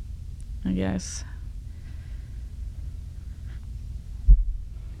 I guess.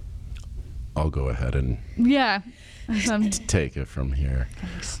 I'll go ahead and Yeah. take it from here.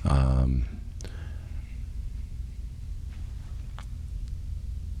 Thanks.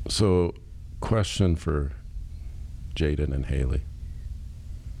 So, question for Jaden and Haley.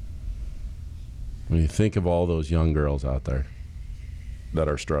 When you think of all those young girls out there that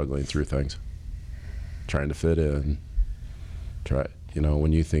are struggling through things, trying to fit in,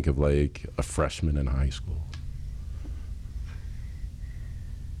 when you think of like a freshman in high school,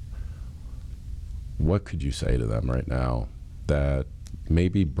 what could you say to them right now that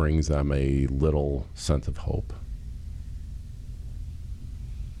maybe brings them a little sense of hope?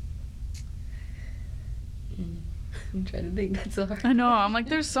 I'm trying to think. That's so hard. I know. I'm like,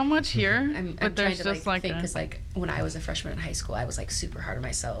 there's so much here, I'm but trying there's to just like think because when I was a freshman in high school, I was like super hard on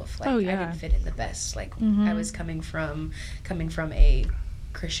myself. Like Oh, I yeah. didn't fit in the best. Like Mhm. I was coming from a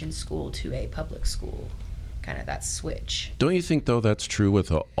Christian school to a public school, kind of that switch. Don't you think though that's true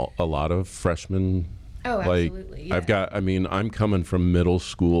with a lot of freshmen? Oh, Like, absolutely. Yeah. I'm coming from middle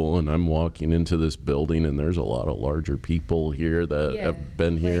school and I'm walking into this building and there's a lot of larger people here that Yeah. have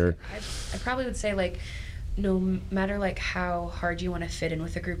been Like, here. I probably would say like, no matter like how hard you want to fit in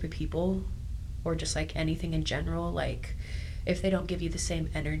with a group of people, or just like anything in general, like if they don't give you the same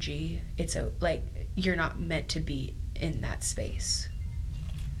energy, it's like you're not meant to be in that space.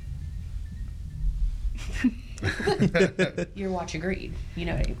 Your watch agreed. You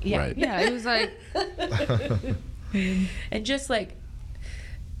know what I mean? Yeah. Right. Yeah, it was like, And just like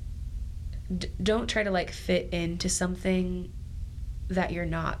don't try to like fit into something that you're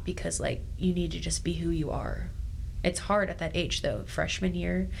not, because like you need to just be who you are. It's hard at that age though. Freshman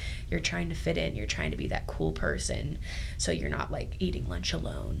year, you're trying to fit in, you're trying to be that cool person, so you're not like eating lunch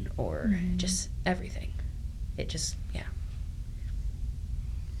alone or just everything. It just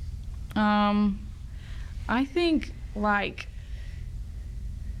I think like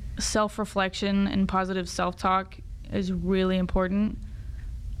self-reflection and positive self-talk is really important.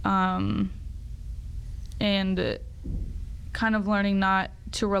 And kind of learning not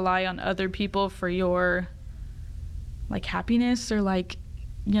to rely on other people for your like happiness or like,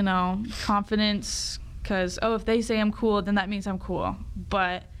 confidence, because if they say I'm cool, then that means I'm cool.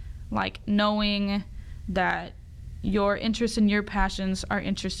 But like knowing that your interests and your passions are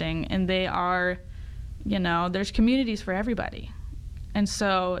interesting, and they are, there's communities for everybody. And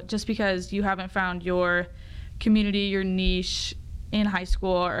so just because you haven't found your community, your niche in high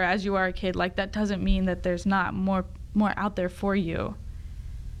school or as you are a kid, like that doesn't mean that there's not more out there for you.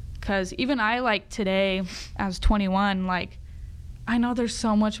 Because even I, like today as 21, like I know there's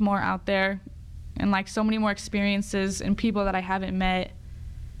so much more out there and like so many more experiences and people that I haven't met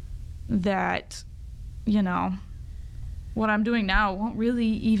that, what I'm doing now won't really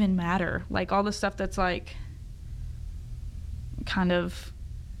even matter. Like all the stuff that's like kind of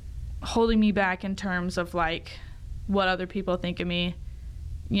holding me back in terms of like what other people think of me,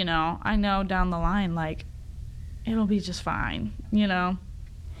 I know down the line, like it'll be just fine,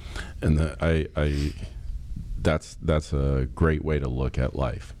 And that's a great way to look at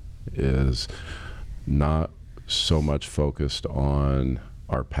life, is not so much focused on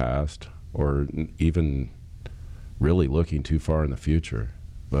our past or even really looking too far in the future,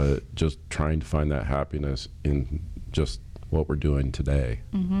 but just trying to find that happiness in just what we're doing today.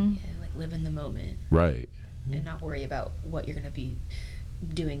 Mm-hmm. yeah, like live in the moment Right. and not worry about what you're going to be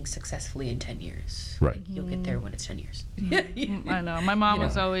doing successfully in 10 years. Right. Like, you'll get there when it's 10 years. I know. My mom You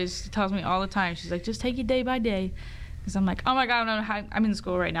was know. always tells me all the time. She's like, just take it day by day. Because I'm like, oh my God, I'm in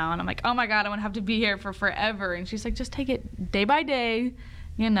school right now. And I'm like, oh my God, I'm going to have to be here for forever. And she's like, just take it day by day.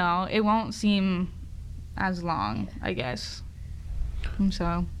 It won't seem as long, I guess. And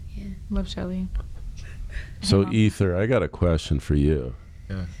so, Yeah. love Shelly. So, Mom. Ether, I got a question for you.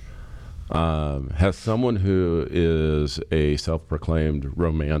 Yeah. Has someone who is a self-proclaimed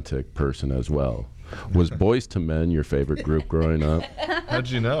romantic person as well, Was Boyz II Men your favorite group growing up? How'd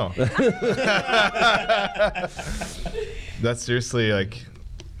you know? That's seriously like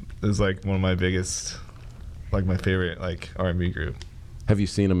is like one of my biggest, like my favorite like R&B group. Have you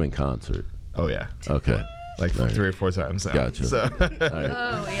seen them in concert? Oh yeah, Okay. like Right. 3 or 4 times now. Gotcha. So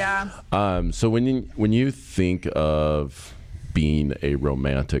Oh yeah. So when you think of being a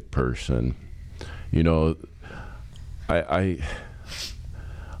romantic person, you know, I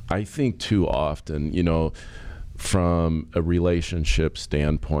think too often, you know, from a relationship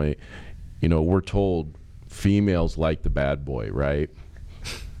standpoint, you know, we're told females like the bad boy, right?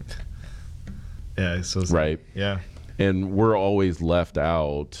 yeah, so it's Right. Yeah, And we're always left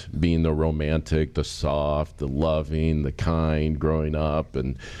out being the romantic, the soft, the loving, the kind growing up.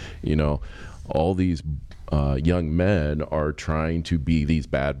 And, you know, all these young men are trying to be these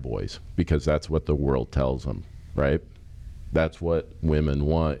bad boys because that's what the world tells them, right? That's what women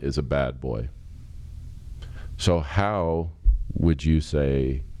want, is a bad boy. So how would you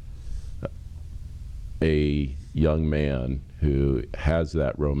say a young man who has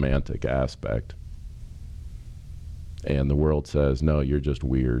that romantic aspect and the world says, no, you're just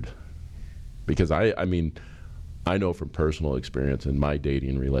weird? Because I mean, I know from personal experience in my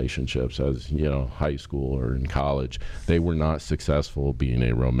dating relationships as, you know, high school or in college, they were not successful being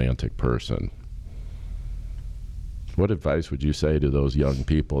a romantic person. What advice would you say to those young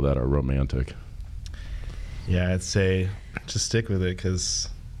people that are romantic? yeah, I'd say just stick with it because,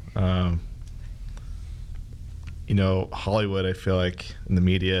 you know, Hollywood, I feel like in the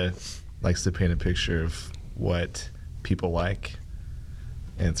media likes to paint a picture of what people like,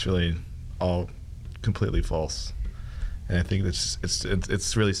 and it's really all completely false. And I think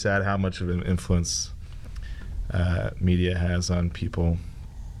it's really sad how much of an influence media has on people.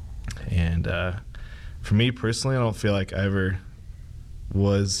 And for me personally, I don't feel like I ever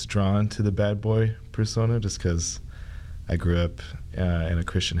was drawn to the bad boy persona just because I grew up in a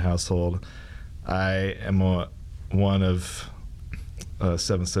Christian household. I am one of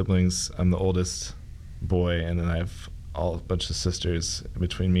 7 siblings. I'm the oldest boy, and then I have a bunch of sisters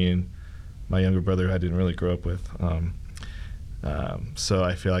between me and my younger brother who I didn't really grow up with. So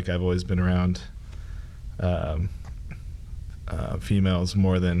I feel like I've always been around females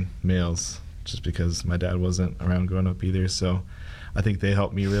more than males, just because my dad wasn't around growing up either. So I think they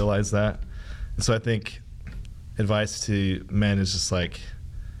helped me realize that. And so I think advice to men is just like,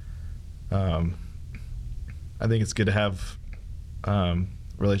 I think it's good to have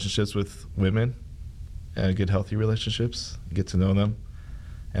relationships with women, good healthy relationships, get to know them.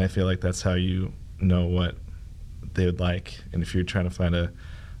 And I feel like that's how you know what they would like. And if you're trying to find a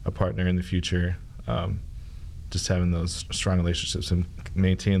partner in the future, just having those strong relationships and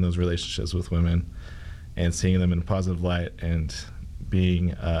maintaining those relationships with women and seeing them in a positive light and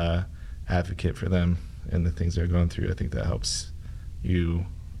being an advocate for them and the things they're going through, I think that helps you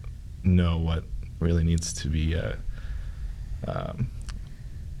know what really needs to be in a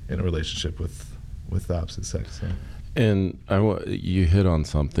relationship with the opposite sex. Yeah. And you hit on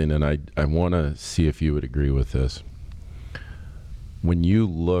something, and I want to see if you would agree with this. When you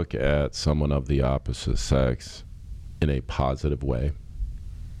look at someone of the opposite sex in a positive way,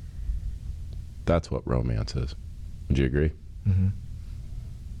 that's what romance is. Would you agree? Mm-hmm.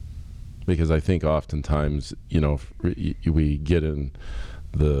 Because I think oftentimes, you know, we get in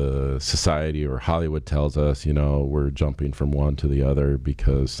the society, or Hollywood tells us, you know, we're jumping from one to the other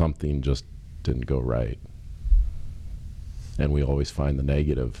because something just didn't go right. And we always find the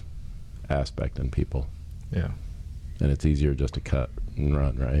negative aspect in people. Yeah. And it's easier just to cut and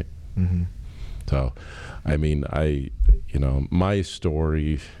run, right? Mm-hmm. So, I mean, you know, my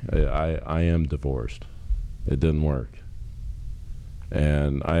story, I am divorced. It didn't work.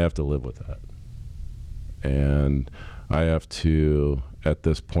 And I have to live with that. And I have to, at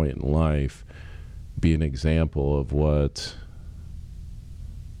this point in life, be an example of what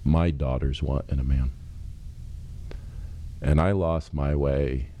my daughters want in a man. And I lost my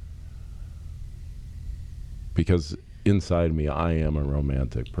way because inside me, I am a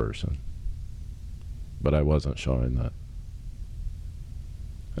romantic person. But I wasn't showing that.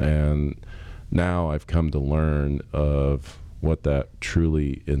 And now I've come to learn of what that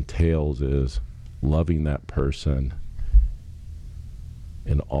truly entails is loving that person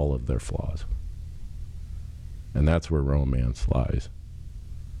in all of their flaws. And that's where romance lies.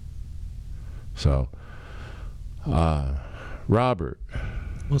 So, Robert.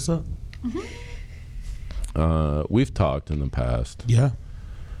 What's up? We've talked in the past. Yeah.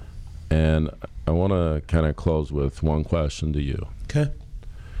 And I want to kind of close with one question to you. Okay.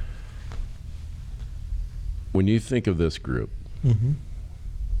 When you think of this group, Mm-hmm.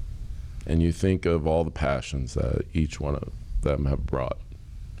 and you think of all the passions that each one of them have brought,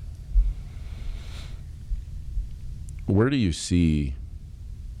 where do you see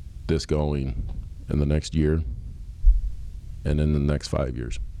this going in the next year and in the next 5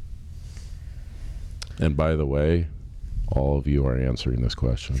 years? And by the way, all of you are answering this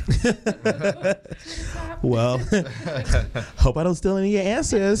question. Well, hope I don't steal any of your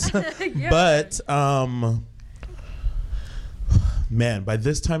answers. But, man, by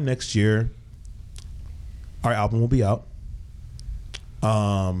this time next year, our album will be out.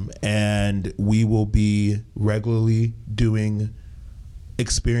 And we will be regularly doing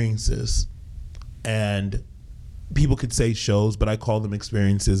experiences. And people could say shows, but I call them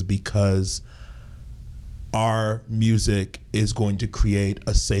experiences because our music is going to create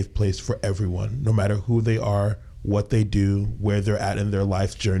a safe place for everyone, no matter who they are, what they do, where they're at in their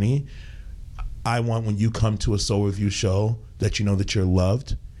life journey. I want when you come to a Soul Review show that you know that you're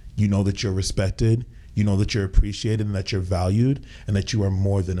loved, you know that you're respected, you know that you're appreciated and that you're valued, and that you are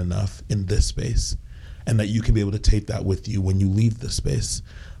more than enough in this space, and that you can be able to take that with you when you leave this space.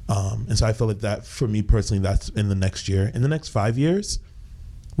 And so I feel like that, for me personally, that's in the next year. In the next 5 years,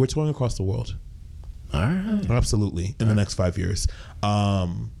 we're touring across the world. All right. Absolutely. In the next 5 years.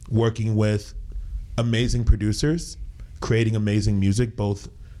 Working with amazing producers, creating amazing music, both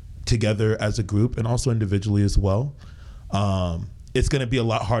together as a group and also individually as well. It's going to be a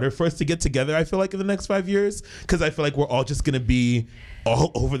lot harder for us to get together, I feel like, in the next 5 years, because I feel like we're all just going to be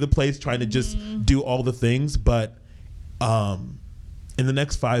all over the place trying to just do all the things. But in the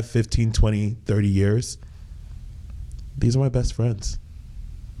next 5, 15, 20, 30 years, these are my best friends.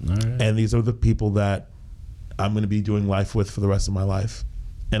 All right. And these are the people that I'm going to be doing life with for the rest of my life.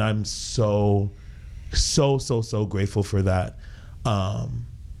 And I'm so grateful for that.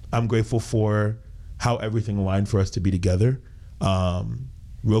 I'm grateful for how everything aligned for us to be together.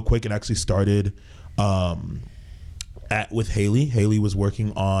 Real quick, it actually started with Haley. Haley was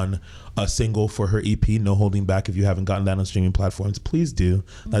working on a single for her EP, No Holding Back. If you haven't gotten that on streaming platforms, please do.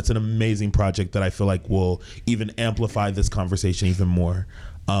 That's an amazing project that I feel like will even amplify this conversation even more.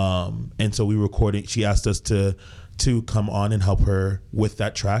 And so we recorded, she asked us to come on and help her with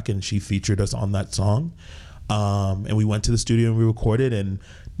that track, and she featured us on that song. And we went to the studio and we recorded, and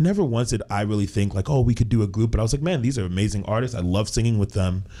never once did I really think like, oh, we could do a group. But I was like, man, these are amazing artists. I love singing with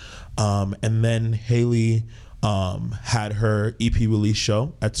them. And then Haley had her EP release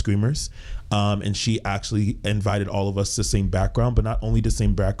show at Screamers. And she actually invited all of us to sing background, but not only to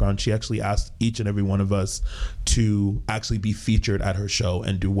sing background, she actually asked each and every one of us to actually be featured at her show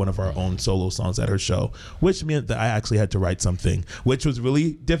and do one of our own solo songs at her show, which meant that I actually had to write something, which was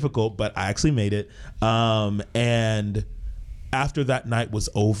really difficult, but I actually made it. And after that night was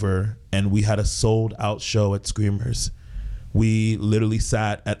over and we had a sold out show at Screamers, we literally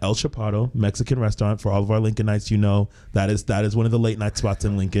sat at El Chaparro Mexican restaurant. For all of our Lincoln nights, you know that is one of the late night spots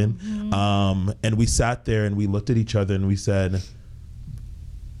in Lincoln. And we sat there and we looked at each other and we said,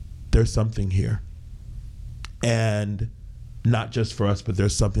 there's something here. And not just for us, but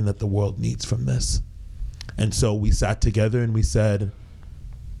there's something that the world needs from this. And so we sat together and we said,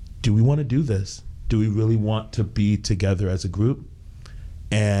 do we want to do this? Do we really want to be together as a group?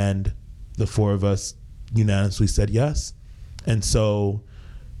 And the four of us unanimously said yes. And so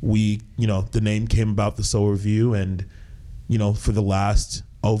we, the name came about, the Soul Review, and, for the last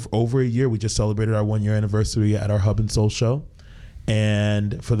over a year, we just celebrated our 1 year anniversary at our Hub and Soul show.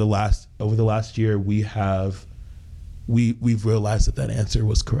 And over the last year, we've realized that answer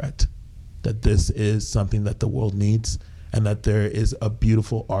was correct, that this is something that the world needs, and that there is a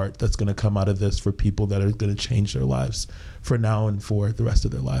beautiful art that's going to come out of this for people that are going to change their lives for now and for the rest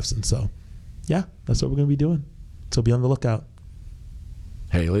of their lives. And so, yeah, that's what we're going to be doing. So be on the lookout.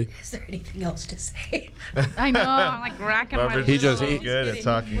 Haley? Is there anything else to say? I know, I'm like racking my Robert's He just- so he- good at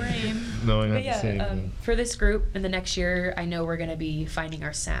talking, brain. knowing But how to say yeah, anything. for this group in the next year, I know we're going to be finding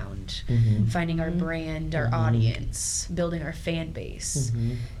our sound, finding our brand, our audience, building our fan base,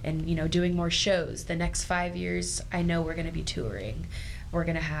 and doing more shows. The next 5 years, I know we're going to be touring. We're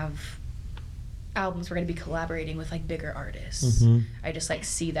going to have albums. We're going to be collaborating with like bigger artists. I just like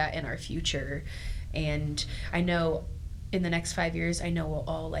see that in our future, and I know in the next 5 years, I know we'll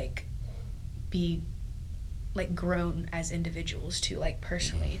all like be like grown as individuals too, like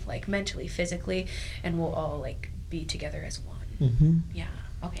personally, like mentally, physically, and we'll all like be together as one. Yeah.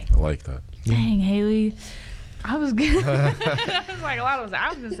 Okay. I like that. Dang, Haley. I was gonna I was like a lot of what I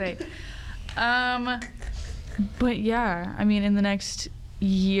was gonna say. But yeah, I mean in the next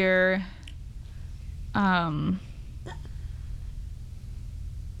year,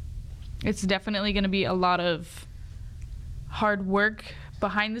 it's definitely gonna be a lot of hard work,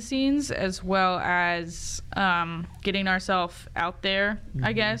 behind the scenes as well as getting ourselves out there,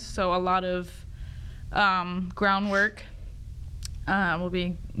 I guess. So a lot of groundwork will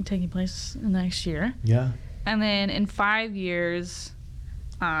be taking place in the next year. Yeah. And then in 5 years,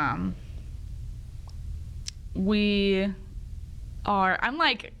 we are, I'm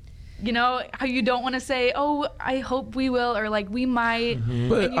like, you know how you don't want to say, oh, I hope we will, or like we might,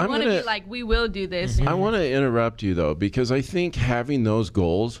 But and you I'm want to gonna- be like, we will do this. I want to interrupt you though, because I think having those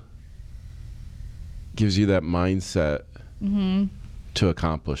goals gives you that mindset to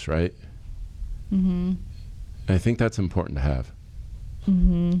accomplish, right? And I think that's important to have.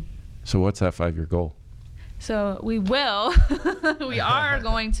 So what's that 5-year goal? So we will, we are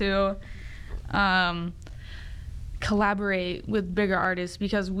going to collaborate with bigger artists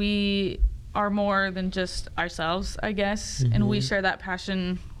because we are more than just ourselves, I guess, and we share that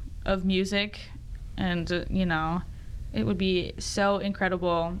passion of music, and you know, it would be so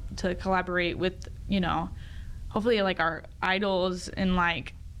incredible to collaborate with, you know, hopefully like our idols and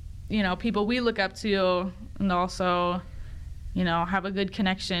like, you know, people we look up to, and also, you know, have a good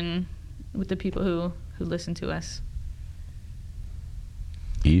connection with the people who listen to us.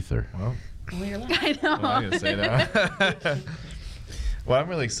 Ether. Well, I know. what am I gonna say now? What I'm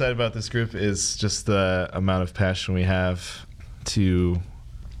really excited about this group is just the amount of passion we have to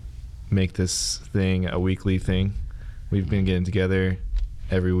make this thing a weekly thing. We've been getting together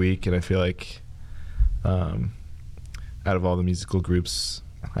every week, and I feel like out of all the musical groups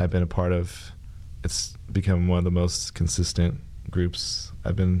I've been a part of, it's become one of the most consistent groups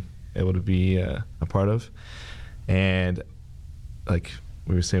I've been able to be a part of. And like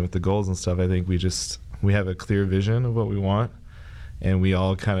we were saying with the goals and stuff, I think we have a clear vision of what we want, and we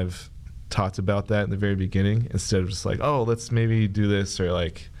all kind of talked about that in the very beginning instead of just like, oh, let's maybe do this, or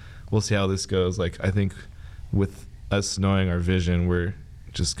like we'll see how this goes. Like I think with us knowing our vision, we're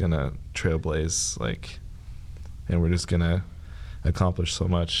just gonna trailblaze, like, and we're just gonna accomplish so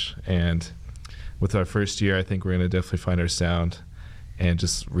much. And with our first year, I think we're gonna definitely find our sound. And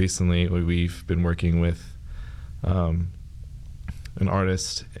just recently, we've been working with an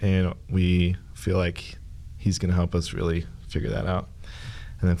artist, and we feel like he's gonna help us really figure that out.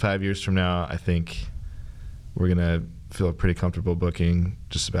 And then 5 years from now, I think we're gonna feel pretty comfortable booking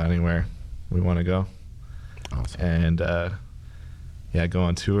just about anywhere we want to go. Awesome. And go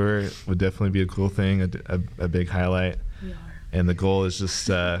on tour would definitely be a cool thing, a big highlight. We are. And the goal is just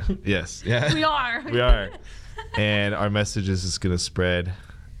yes, yeah, We are. we are. And our message is just gonna spread,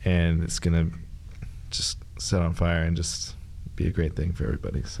 and it's gonna just set on fire and just be a great thing for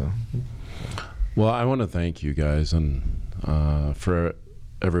everybody. So. Well, I want to thank you guys, and for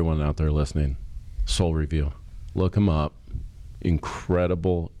everyone out there listening, Soul Review. Look them up.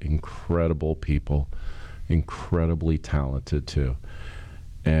 Incredible, incredible people. Incredibly talented too.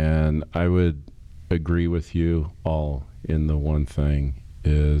 And I would agree with you all in the one thing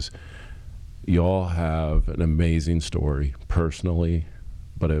is you all have an amazing story personally,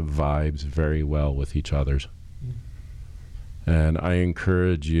 but it vibes very well with each other's. And I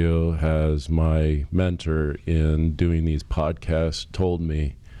encourage you, as my mentor in doing these podcasts told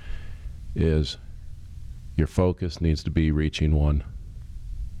me, is your focus needs to be reaching one.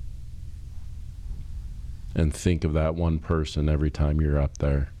 And think of that one person every time you're up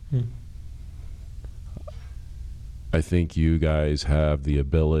there. I think you guys have the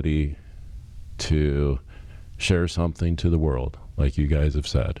ability to share something to the world, like you guys have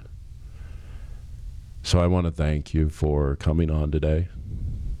said. So I want to thank you for coming on today,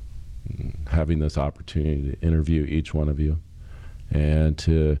 having this opportunity to interview each one of you, and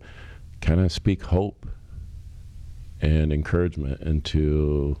to kind of speak hope and encouragement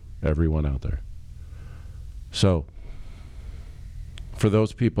into everyone out there. So for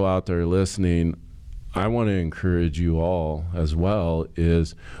those people out there listening, I want to encourage you all as well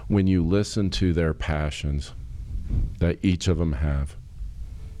is when you listen to their passions that each of them have,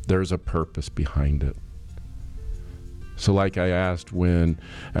 there's a purpose behind it. So like I asked when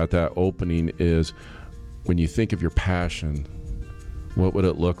at that opening is, when you think of your passion, what would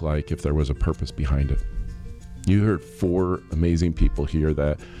it look like if there was a purpose behind it? You heard 4 amazing people here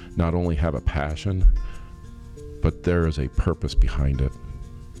that not only have a passion, but there is a purpose behind it.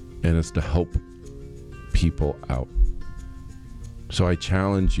 And it's to help people out. So I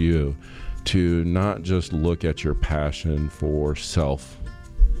challenge you to not just look at your passion for self,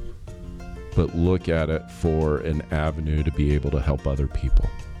 but look at it for an avenue to be able to help other people,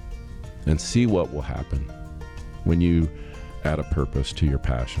 and see what will happen when you add a purpose to your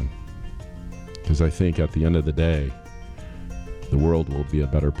passion. Because I think at the end of the day, the world will be a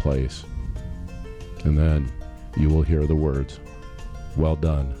better place. And then you will hear the words, Well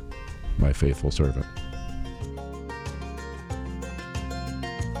done, my faithful servant.